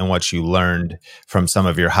studies and what you learned from some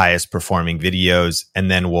of your highest performing videos.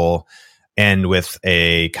 And then we'll end with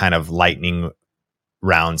a kind of lightning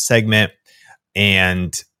round segment.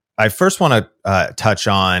 And I first want to touch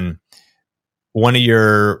on one of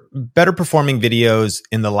your better performing videos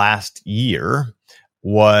in the last year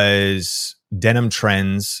was Denim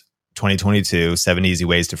Trends 2022, 7 Easy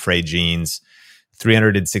Ways to Fray Jeans,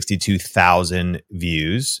 362,000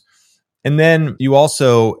 views. And then you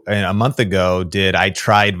also, a month ago, did I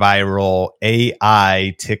Tried Viral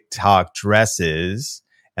AI TikTok Dresses,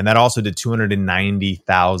 and that also did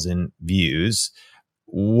 290,000 views.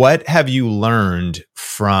 What have you learned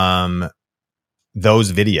from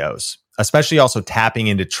those videos, especially also tapping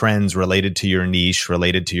into trends related to your niche,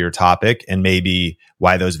 related to your topic, and maybe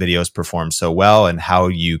why those videos performed so well and how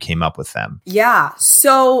you came up with them? Yeah.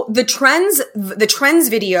 So the trends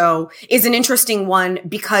video is an interesting one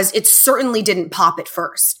because it certainly didn't pop at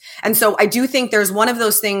first. And so I do think there's one of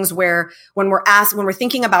those things where when we're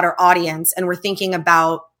thinking about our audience and we're thinking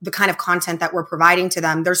about the kind of content that we're providing to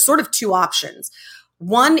them, there's sort of two options.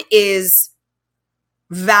 One is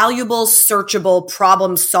valuable, searchable,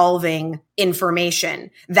 problem-solving information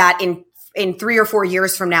that in 3 or 4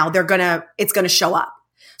 years from now, it's gonna show up.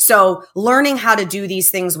 So learning how to do these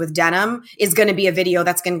things with denim is going to be a video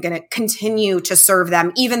that's going to continue to serve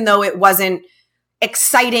them, even though it wasn't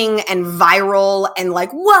exciting and viral and like,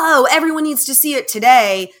 whoa, everyone needs to see it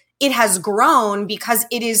today. It has grown because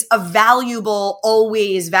it is a valuable,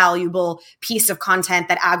 always valuable piece of content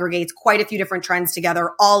that aggregates quite a few different trends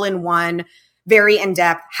together, all in one, very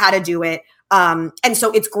in-depth, how to do it. And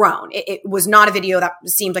so it's grown. It was not a video that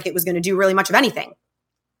seemed like it was going to do really much of anything,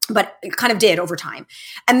 but it kind of did over time.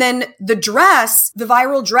 And then the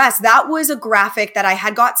viral dress, that was a graphic that I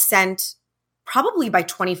had got sent probably by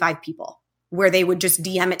 25 people, where they would just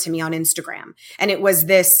DM it to me on Instagram. And it was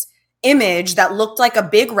this image that looked like a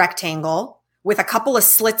big rectangle with a couple of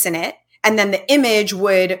slits in it. And then the image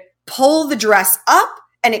would pull the dress up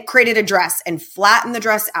and it created a dress and flatten the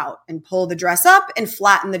dress out and pull the dress up and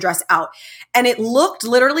flatten the dress out. And it looked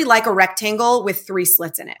literally like a rectangle with 3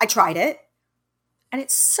 slits in it. I tried it and it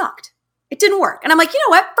sucked. It didn't work. And I'm like, you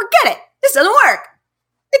know what? Forget it. This doesn't work.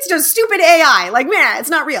 It's just stupid AI. Like, man, it's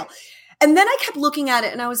not real. And then I kept looking at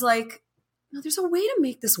it and I was like, no, there's a way to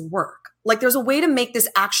make this work. Like, there's a way to make this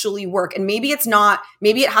actually work. And maybe it's not,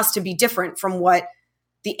 maybe it has to be different from what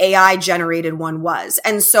the AI generated one was.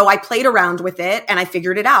 And so I played around with it and I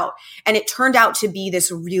figured it out. And it turned out to be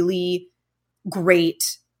this really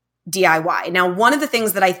great DIY. Now, one of the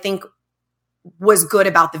things that I think was good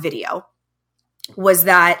about the video was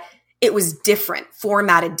that it was different,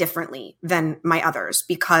 formatted differently than my others,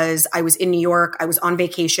 because I was in New York. I was on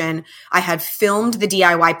vacation. I had filmed the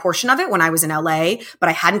DIY portion of it when I was in LA, but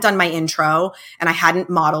I hadn't done my intro and I hadn't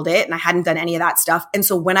modeled it and I hadn't done any of that stuff. And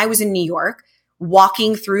so when I was in New York,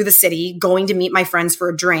 walking through the city, going to meet my friends for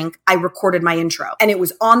a drink, I recorded my intro and it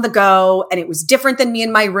was on the go and it was different than me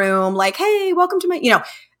in my room. Like, hey, welcome to my,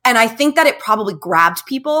 and I think that it probably grabbed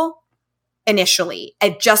people initially.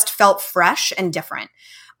 It just felt fresh and different.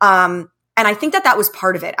 And I think that was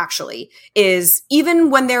part of it, actually, is even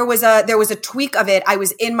when there was a tweak of it, I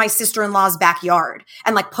was in my sister-in-law's backyard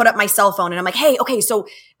and like put up my cell phone and I'm like, hey, okay, so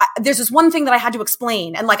there's this one thing that I had to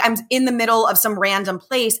explain. And like, I'm in the middle of some random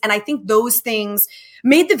place. And I think those things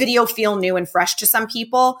made the video feel new and fresh to some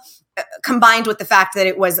people, combined with the fact that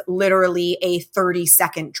it was literally a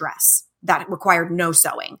 30-second dress that required no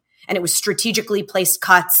sewing. And it was strategically placed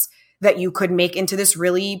cuts that you could make into this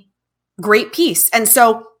really great piece. And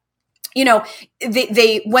so, you know,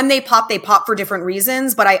 they when they pop for different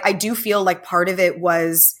reasons. But I do feel like part of it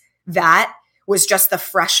was just the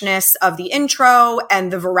freshness of the intro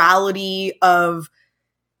and the virality of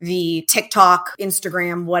the TikTok,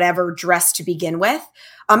 Instagram, whatever dress to begin with.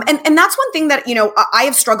 And that's one thing that, you know, I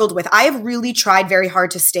have struggled with. I have really tried very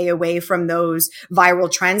hard to stay away from those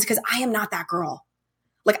viral trends because I am not that girl.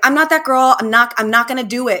 Like, I'm not that girl. I'm not going to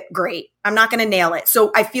do it great. I'm not going to nail it.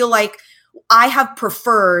 So I feel like I have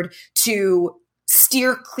preferred to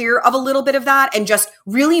steer clear of a little bit of that and just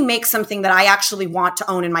really make something that I actually want to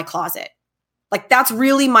own in my closet. Like, that's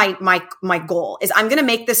really my goal is I'm going to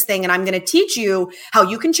make this thing and I'm going to teach you how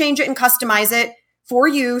you can change it and customize it for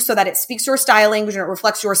you so that it speaks your style language and it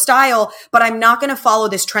reflects your style. But I'm not going to follow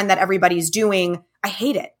this trend that everybody's doing. I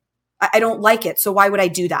hate it. I don't like it. So why would I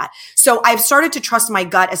do that? So I've started to trust my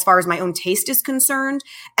gut as far as my own taste is concerned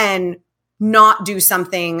and not do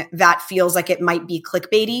something that feels like it might be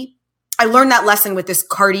clickbaity. I learned that lesson with this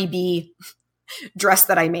Cardi B dress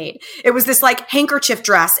that I made. It was this like handkerchief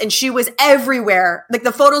dress and she was everywhere. Like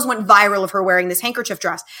the photos went viral of her wearing this handkerchief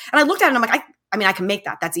dress. And I looked at it and I'm like, I can make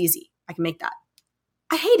that. That's easy. I can make that.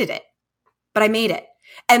 I hated it, but I made it.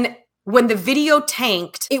 And when the video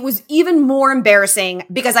tanked, it was even more embarrassing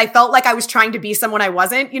because I felt like I was trying to be someone I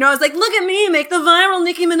wasn't. You know, I was like, look at me, make the viral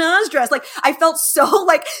Nicki Minaj dress. Like I felt so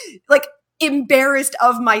like embarrassed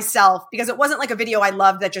of myself because it wasn't like a video I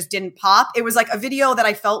loved that just didn't pop. It was like a video that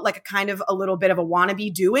I felt like a little bit of a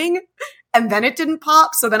wannabe doing, and then it didn't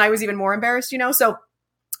pop. So then I was even more embarrassed, you know? So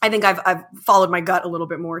I think I've followed my gut a little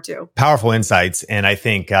bit more too. Powerful insights. And I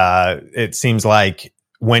think it seems like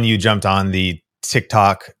when you jumped on the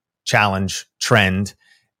TikTok challenge trend,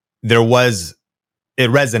 it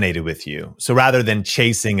resonated with you. So rather than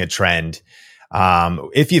chasing a trend,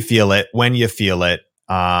 if you feel it, when you feel it,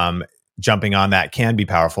 jumping on that can be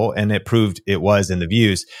powerful, and it proved it was in the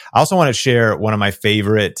views. I also want to share one of my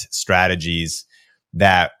favorite strategies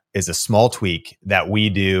that is a small tweak that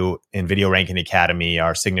we do in Video Ranking Academy,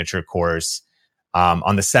 our signature course.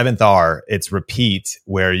 On the 7th R, it's repeat,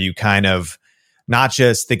 where you kind of not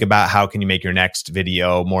just think about how can you make your next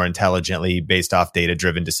video more intelligently based off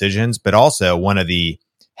data-driven decisions, but also one of the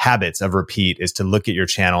habits of repeat is to look at your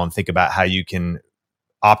channel and think about how you can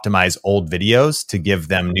optimize old videos to give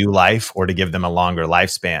them new life or to give them a longer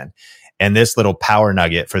lifespan. And this little power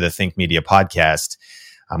nugget for the Think Media podcast,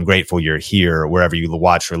 I'm grateful you're here wherever you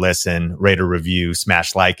watch or listen, rate or review,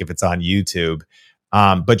 smash like if it's on YouTube.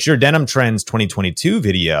 But your Denim Trends 2022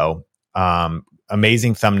 video,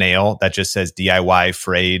 amazing thumbnail that just says DIY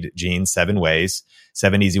frayed jeans 7 ways,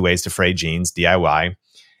 7 easy ways to fray jeans, DIY.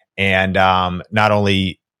 And not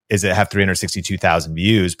only is it have 362,000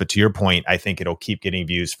 views, but to your point, I think it'll keep getting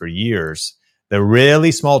views for years. The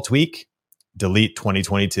really small tweak, delete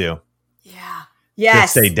 2022. Yeah.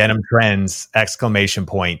 Yes. Just say Denim Trends, !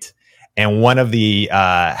 And one of the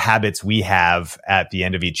habits we have at the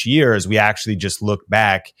end of each year is we actually just look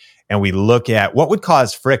back and we look at what would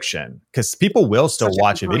cause friction, because people will still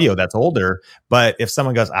watch a video that's older. But if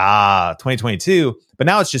someone goes, 2022, but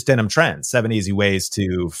now it's just Denim Trends, 7 easy ways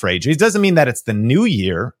to fray jeans. It doesn't mean that it's the new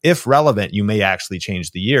year. If relevant, you may actually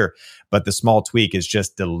change the year, but the small tweak is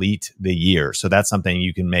just delete the year. So that's something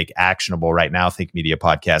you can make actionable right now. Think Media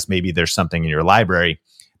Podcast. Maybe there's something in your library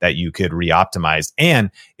that you could re-optimize. And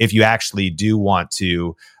if you actually do want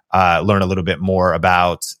to learn a little bit more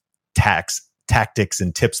about tactics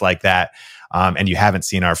and tips like that, and you haven't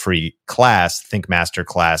seen our free class,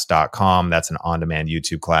 thinkmasterclass.com. That's an on-demand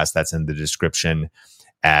YouTube class that's in the description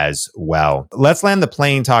as well. Let's land the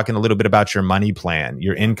plane talking a little bit about your money plan,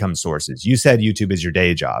 your income sources. You said YouTube is your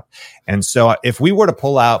day job. And so if we were to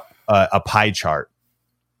pull out a pie chart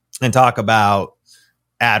and talk about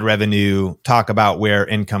ad revenue, talk about where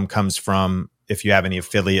income comes from, if you have any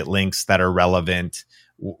affiliate links that are relevant,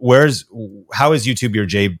 how is YouTube your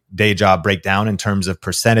day job breakdown in terms of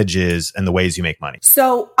percentages and the ways you make money?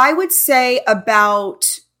 So I would say about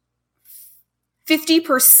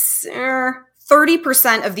 50%,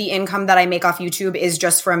 30% of the income that I make off YouTube is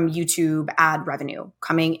just from YouTube ad revenue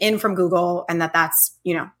coming in from Google. And that's,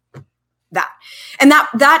 that. And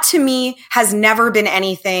that to me has never been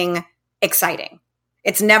anything exciting.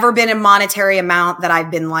 It's never been a monetary amount that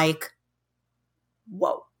I've been like,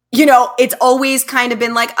 whoa. It's always kind of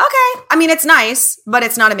been like, okay, I mean, it's nice, but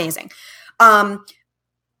it's not amazing.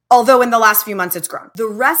 Although in the last few months it's grown. The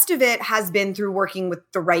rest of it has been through working with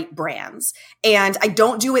the right brands. And I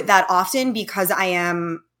don't do it that often because I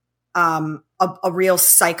am a real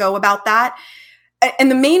psycho about that.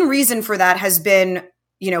 And the main reason for that has been,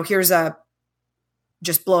 here's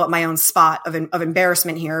just blow up my own spot of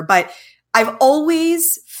embarrassment here. But I've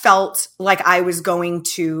always felt like I was going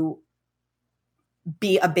to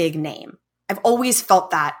be a big name. I've always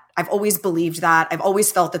felt that. I've always believed that. I've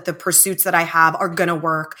always felt that the pursuits that I have are going to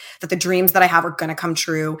work, that the dreams that I have are going to come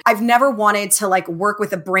true. I've never wanted to work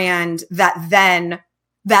with a brand that then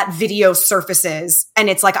that video surfaces and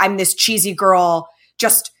it's like I'm this cheesy girl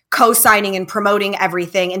just co-signing and promoting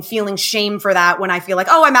everything and feeling shame for that when I feel like,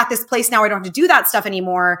 oh, I'm at this place now. I don't have to do that stuff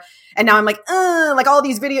anymore. And now I'm like all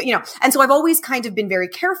these videos, And so I've always kind of been very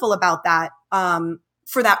careful about that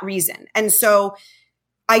for that reason. And so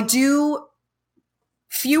I do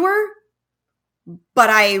fewer, but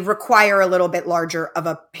I require a little bit larger of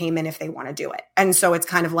a payment if they want to do it. And so it's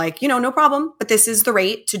kind of like, no problem, but this is the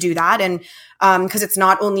rate to do that. And because it's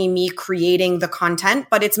not only me creating the content,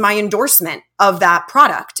 but it's my endorsement of that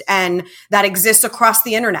product. And that exists across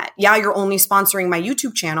the internet. Yeah, you're only sponsoring my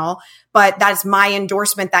YouTube channel, but that's my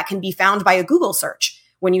endorsement that can be found by a Google search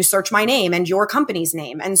when you search my name and your company's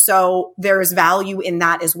name. And so there's value in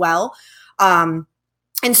that as well.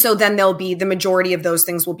 And so then there'll be the majority of those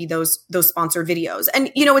things will be those sponsored videos.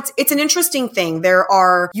 And, it's an interesting thing.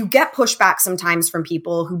 You get pushback sometimes from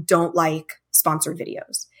people who don't like sponsored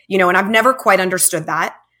videos, and I've never quite understood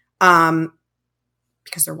that,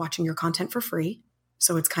 because they're watching your content for free.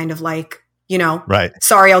 So it's kind of like, right.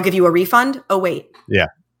 Sorry, I'll give you a refund. Oh, wait. Yeah.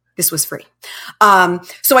 This was free.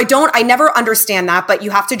 So I never understand that, but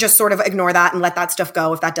you have to just sort of ignore that and let that stuff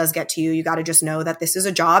go. If that does get to you, you got to just know that this is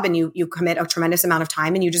a job and you commit a tremendous amount of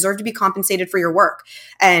time and you deserve to be compensated for your work,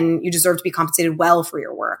 and you deserve to be compensated well for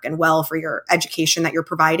your work and well for your education that you're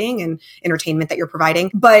providing and entertainment that you're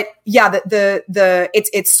providing. But yeah,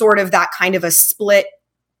 it's sort of that kind of a split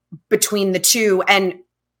between the two. And,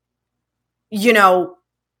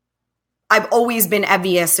 I've always been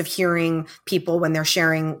envious of hearing people when they're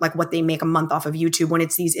sharing what they make a month off of YouTube when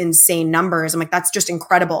it's these insane numbers. I'm like, that's just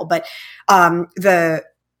incredible. But the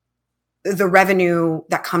revenue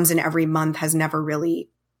that comes in every month has never really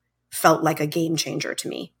felt like a game changer to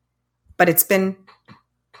me. But it's been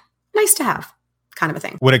nice to have, kind of a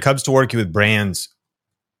thing. When it comes to working with brands,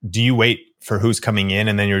 do you wait for who's coming in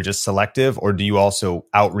and then you're just selective, or do you also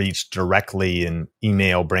outreach directly and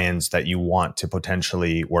email brands that you want to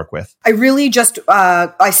potentially work with? I really just,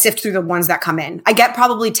 I sift through the ones that come in. I get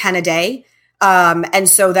probably 10 a day. And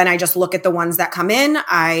so then I just look at the ones that come in.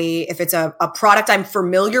 If it's a product I'm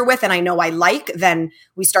familiar with and I know I like, then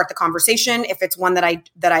we start the conversation. If it's one that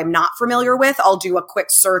I'm not familiar with, I'll do a quick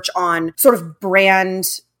search on sort of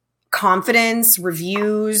brand confidence,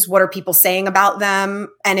 reviews, what are people saying about them?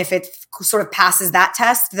 And if it sort of passes that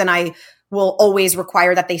test, then I will always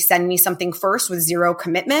require that they send me something first with zero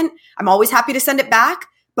commitment. I'm always happy to send it back,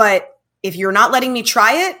 but if you're not letting me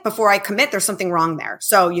try it before I commit, there's something wrong there.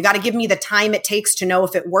 So you got to give me the time it takes to know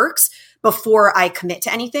if it works before I commit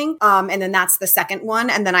to anything. And then that's the second one.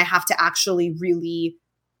 And then I have to actually really,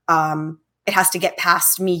 it has to get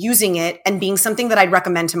past me using it and being something that I'd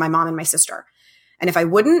recommend to my mom and my sister. And if I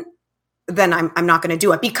wouldn't, then I'm not going to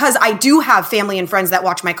do it, because I do have family and friends that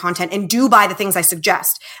watch my content and do buy the things I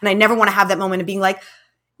suggest. And I never want to have that moment of being like,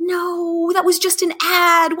 no, that was just an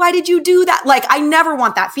ad. Why did you do that? I never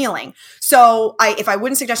want that feeling. So if I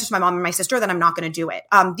wouldn't suggest it to my mom and my sister, then I'm not going to do it.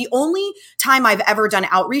 The only time I've ever done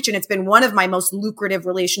outreach, and it's been one of my most lucrative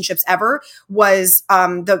relationships ever, was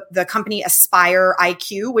the company Aspire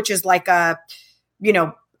IQ, which is like a,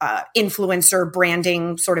 influencer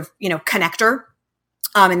branding sort of, connector.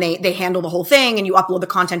 And they handle the whole thing, and you upload the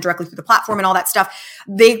content directly through the platform and all that stuff.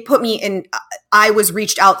 They put me in, I was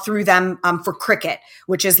reached out through them for Cricut,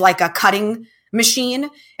 which is like a cutting machine.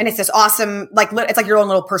 And it's this awesome, it's like your own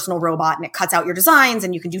little personal robot, and it cuts out your designs,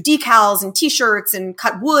 and you can do decals and t-shirts and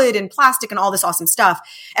cut wood and plastic and all this awesome stuff.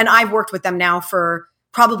 And I've worked with them now for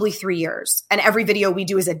probably 3 years. And every video we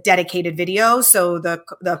do is a dedicated video. So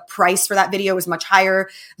the price for that video is much higher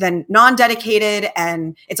than non-dedicated.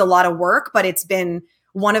 And it's a lot of work, but it's been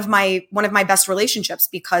one of my best relationships,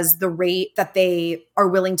 because the rate that they are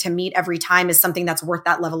willing to meet every time is something that's worth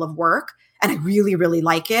that level of work. And I really, really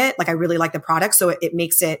like it. I really like the product. So it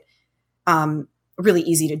makes it really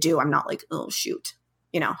easy to do. I'm not like, oh, shoot,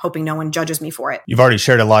 hoping no one judges me for it. You've already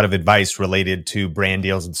shared a lot of advice related to brand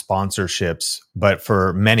deals and sponsorships, but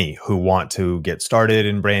for many who want to get started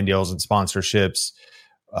in brand deals and sponsorships,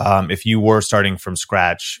 if you were starting from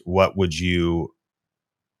scratch, what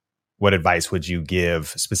advice would you give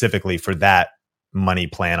specifically for that money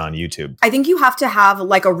plan on YouTube? I think you have to have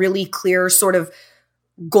like a really clear sort of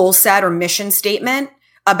goal set or mission statement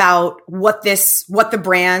about what the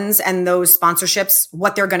brands and those sponsorships,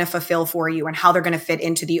 what they're going to fulfill for you and how they're going to fit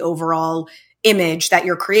into the overall image that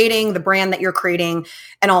you're creating, the brand that you're creating,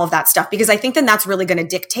 and all of that stuff. Because I think then that's really going to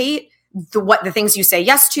dictate the things you say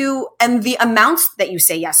yes to and the amounts that you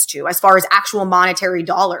say yes to as far as actual monetary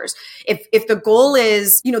dollars. If the goal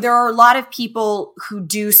is, there are a lot of people who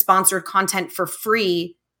do sponsored content for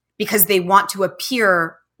free because they want to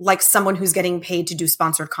appear like someone who's getting paid to do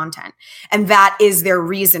sponsored content. And that is their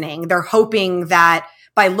reasoning. They're hoping that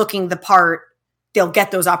by looking the part, they'll get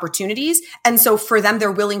those opportunities. And so for them,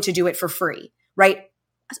 they're willing to do it for free, right?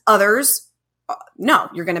 Others, no,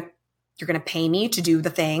 you're going to pay me to do the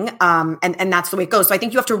thing. And that's the way it goes. So I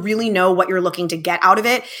think you have to really know what you're looking to get out of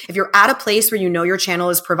it. If you're at a place where you know your channel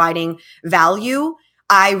is providing value,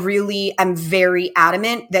 I really am very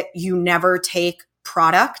adamant that you never take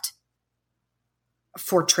product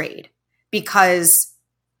for trade, because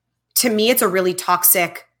to me, it's a really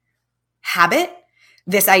toxic habit.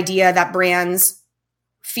 This idea that brands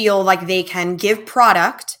feel like they can give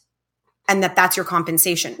product and that that's your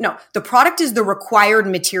compensation. No, the product is the required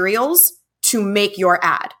materials to make your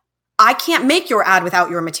ad. I can't make your ad without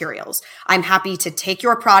your materials. I'm happy to take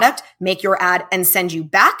your product, make your ad, and send you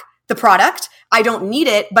back the product. I don't need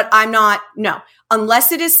it, but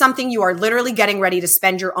unless it is something you are literally getting ready to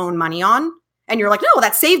spend your own money on. And you're like, no,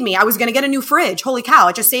 that saved me. I was going to get a new fridge. Holy cow.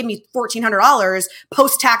 It just saved me $1,400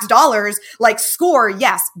 post-tax dollars. Like, score.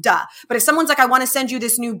 Yes, duh. But if someone's like, I want to send you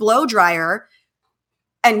this new blow dryer,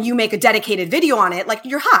 and you make a dedicated video on it, like,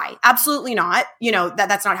 you're high. Absolutely not.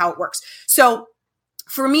 That's not how it works. So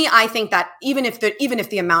for me, I think that even if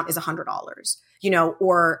the amount is $100,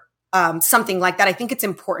 or something like that, I think it's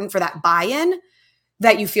important for that buy-in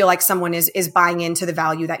that you feel like someone is buying into the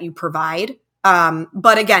value that you provide.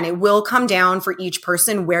 But again, it will come down for each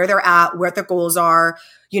person where they're at, where their goals are,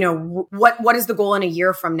 what is the goal in a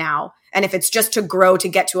year from now? And if it's just to grow, to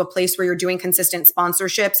get to a place where you're doing consistent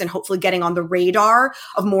sponsorships and hopefully getting on the radar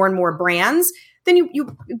of more and more brands, then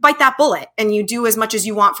you bite that bullet and you do as much as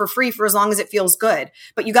you want for free for as long as it feels good.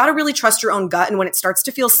 But you got to really trust your own gut. And when it starts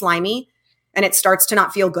to feel slimy and it starts to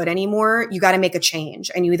not feel good anymore, you got to make a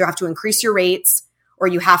change. And you either have to increase your rates or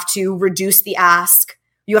you have to reduce the ask.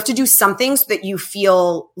 You have to do something so that you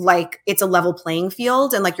feel like it's a level playing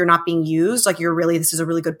field and like you're not being used. Like this is a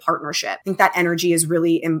really good partnership. I think that energy is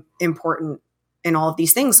really important in all of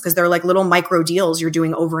these things because they're like little micro deals you're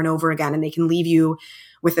doing over and over again. And they can leave you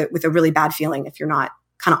with a really bad feeling if you're not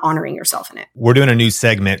kind of honoring yourself in it. We're doing a new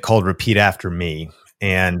segment called Repeat After Me.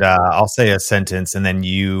 And I'll say a sentence and then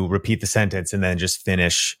you repeat the sentence and then just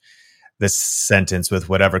finish this sentence with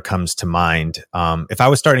whatever comes to mind. If I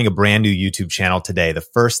was starting a brand new YouTube channel today, the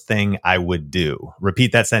first thing I would do,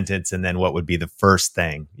 repeat that sentence, and then what would be the first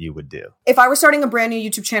thing you would do? If I were starting a brand new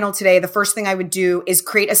YouTube channel today, the first thing I would do is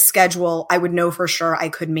create a schedule I would know for sure I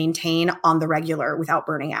could maintain on the regular without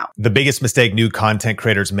burning out. The biggest mistake new content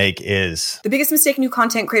creators make is? The biggest mistake new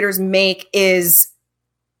content creators make is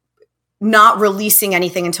not releasing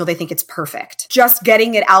anything until they think it's perfect. Just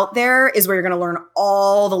getting it out there is where you're going to learn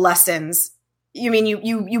all the lessons. You mean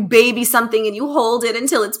you baby something and you hold it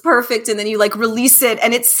until it's perfect and then you like release it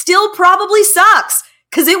and it still probably sucks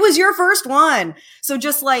because it was your first one. So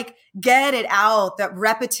just like get it out. That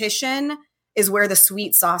repetition is where the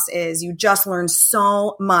sweet sauce is. You just learn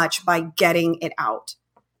so much by getting it out.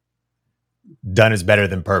 Done is better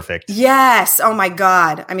than perfect. Yes. Oh my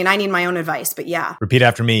God. I mean, I need my own advice, but yeah. Repeat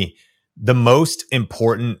after me. The most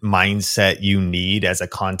important mindset you need as a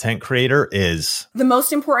content creator is? The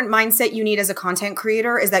most important mindset you need as a content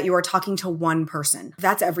creator is that you are talking to one person.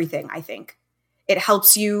 That's everything, I think. It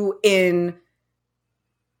helps you in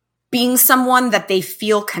being someone that they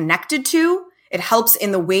feel connected to. It helps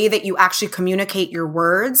in the way that you actually communicate your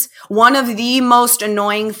words. One of the most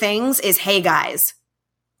annoying things is, hey guys,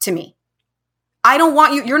 to me. I don't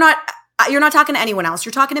want you, you're not talking to anyone else.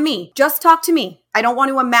 You're talking to me. Just talk to me. I don't want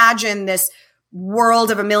to imagine this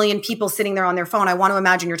world of a million people sitting there on their phone. I want to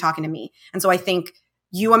imagine you're talking to me. And so I think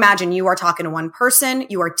you imagine you are talking to one person,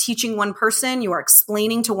 you are teaching one person, you are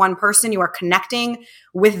explaining to one person, you are connecting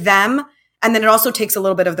with them. And then it also takes a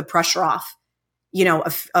little bit of the pressure off,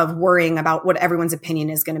 of worrying about what everyone's opinion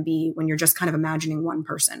is going to be when you're just kind of imagining one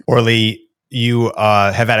person. Orly, you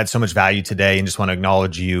have added so much value today and just want to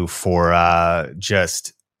acknowledge you for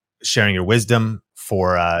just sharing your wisdom,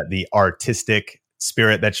 for the artistic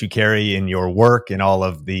spirit that you carry in your work and all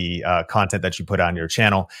of the content that you put on your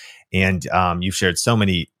channel. And you've shared so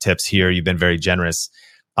many tips here. You've been very generous.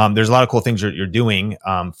 There's a lot of cool things you're doing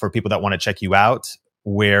for people that want to check you out.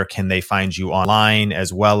 Where can they find you online,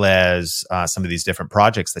 as well as some of these different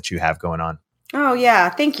projects that you have going on? Oh, yeah.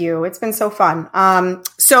 Thank you. It's been so fun.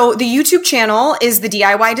 So the YouTube channel is The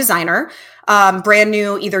DIY Designer. Brand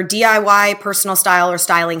new, either DIY, personal style, or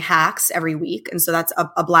styling hacks every week. And so that's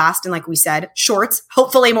a blast. And like we said, shorts,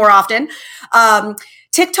 hopefully more often.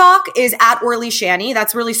 TikTok is at Orly Shani.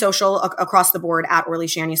 That's really social across the board at Orly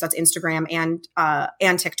Shani. So that's Instagram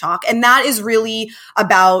and TikTok. And that is really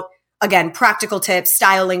about, again, practical tips,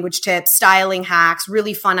 style language tips, styling hacks,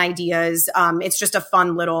 really fun ideas. It's just a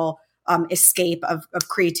fun little escape of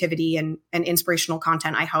creativity and inspirational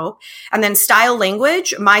content, I hope. And then Style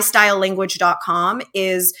Language, mystylelanguage.com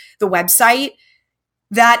is the website.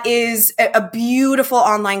 That is a beautiful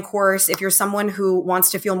online course. If you're someone who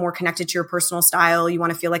wants to feel more connected to your personal style, you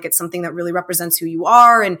want to feel like it's something that really represents who you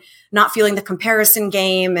are and not feeling the comparison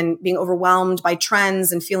game and being overwhelmed by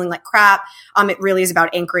trends and feeling like crap. It really is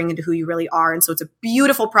about anchoring into who you really are. And so it's a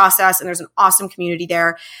beautiful process and there's an awesome community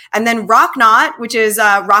there. And then Rocknot, which is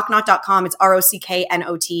rocknot.com. It's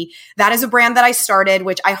ROCKNOT. That is a brand that I started,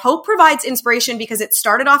 which I hope provides inspiration because it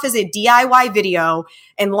started off as a DIY video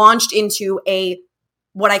and launched into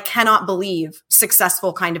what I cannot believe,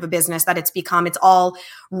 successful kind of a business that it's become. It's all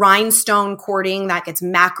rhinestone cording that gets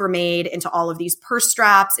macrameed into all of these purse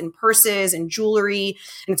straps and purses and jewelry.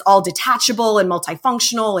 And it's all detachable and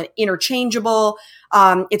multifunctional and interchangeable.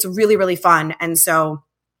 It's really, really fun. And so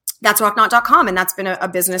that's rocknot.com. And that's been a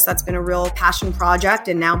business that's been a real passion project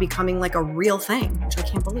and now becoming like a real thing, which I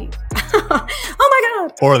can't believe. Oh my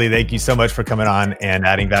God. Orly, thank you so much for coming on and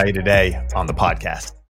adding value today on the podcast.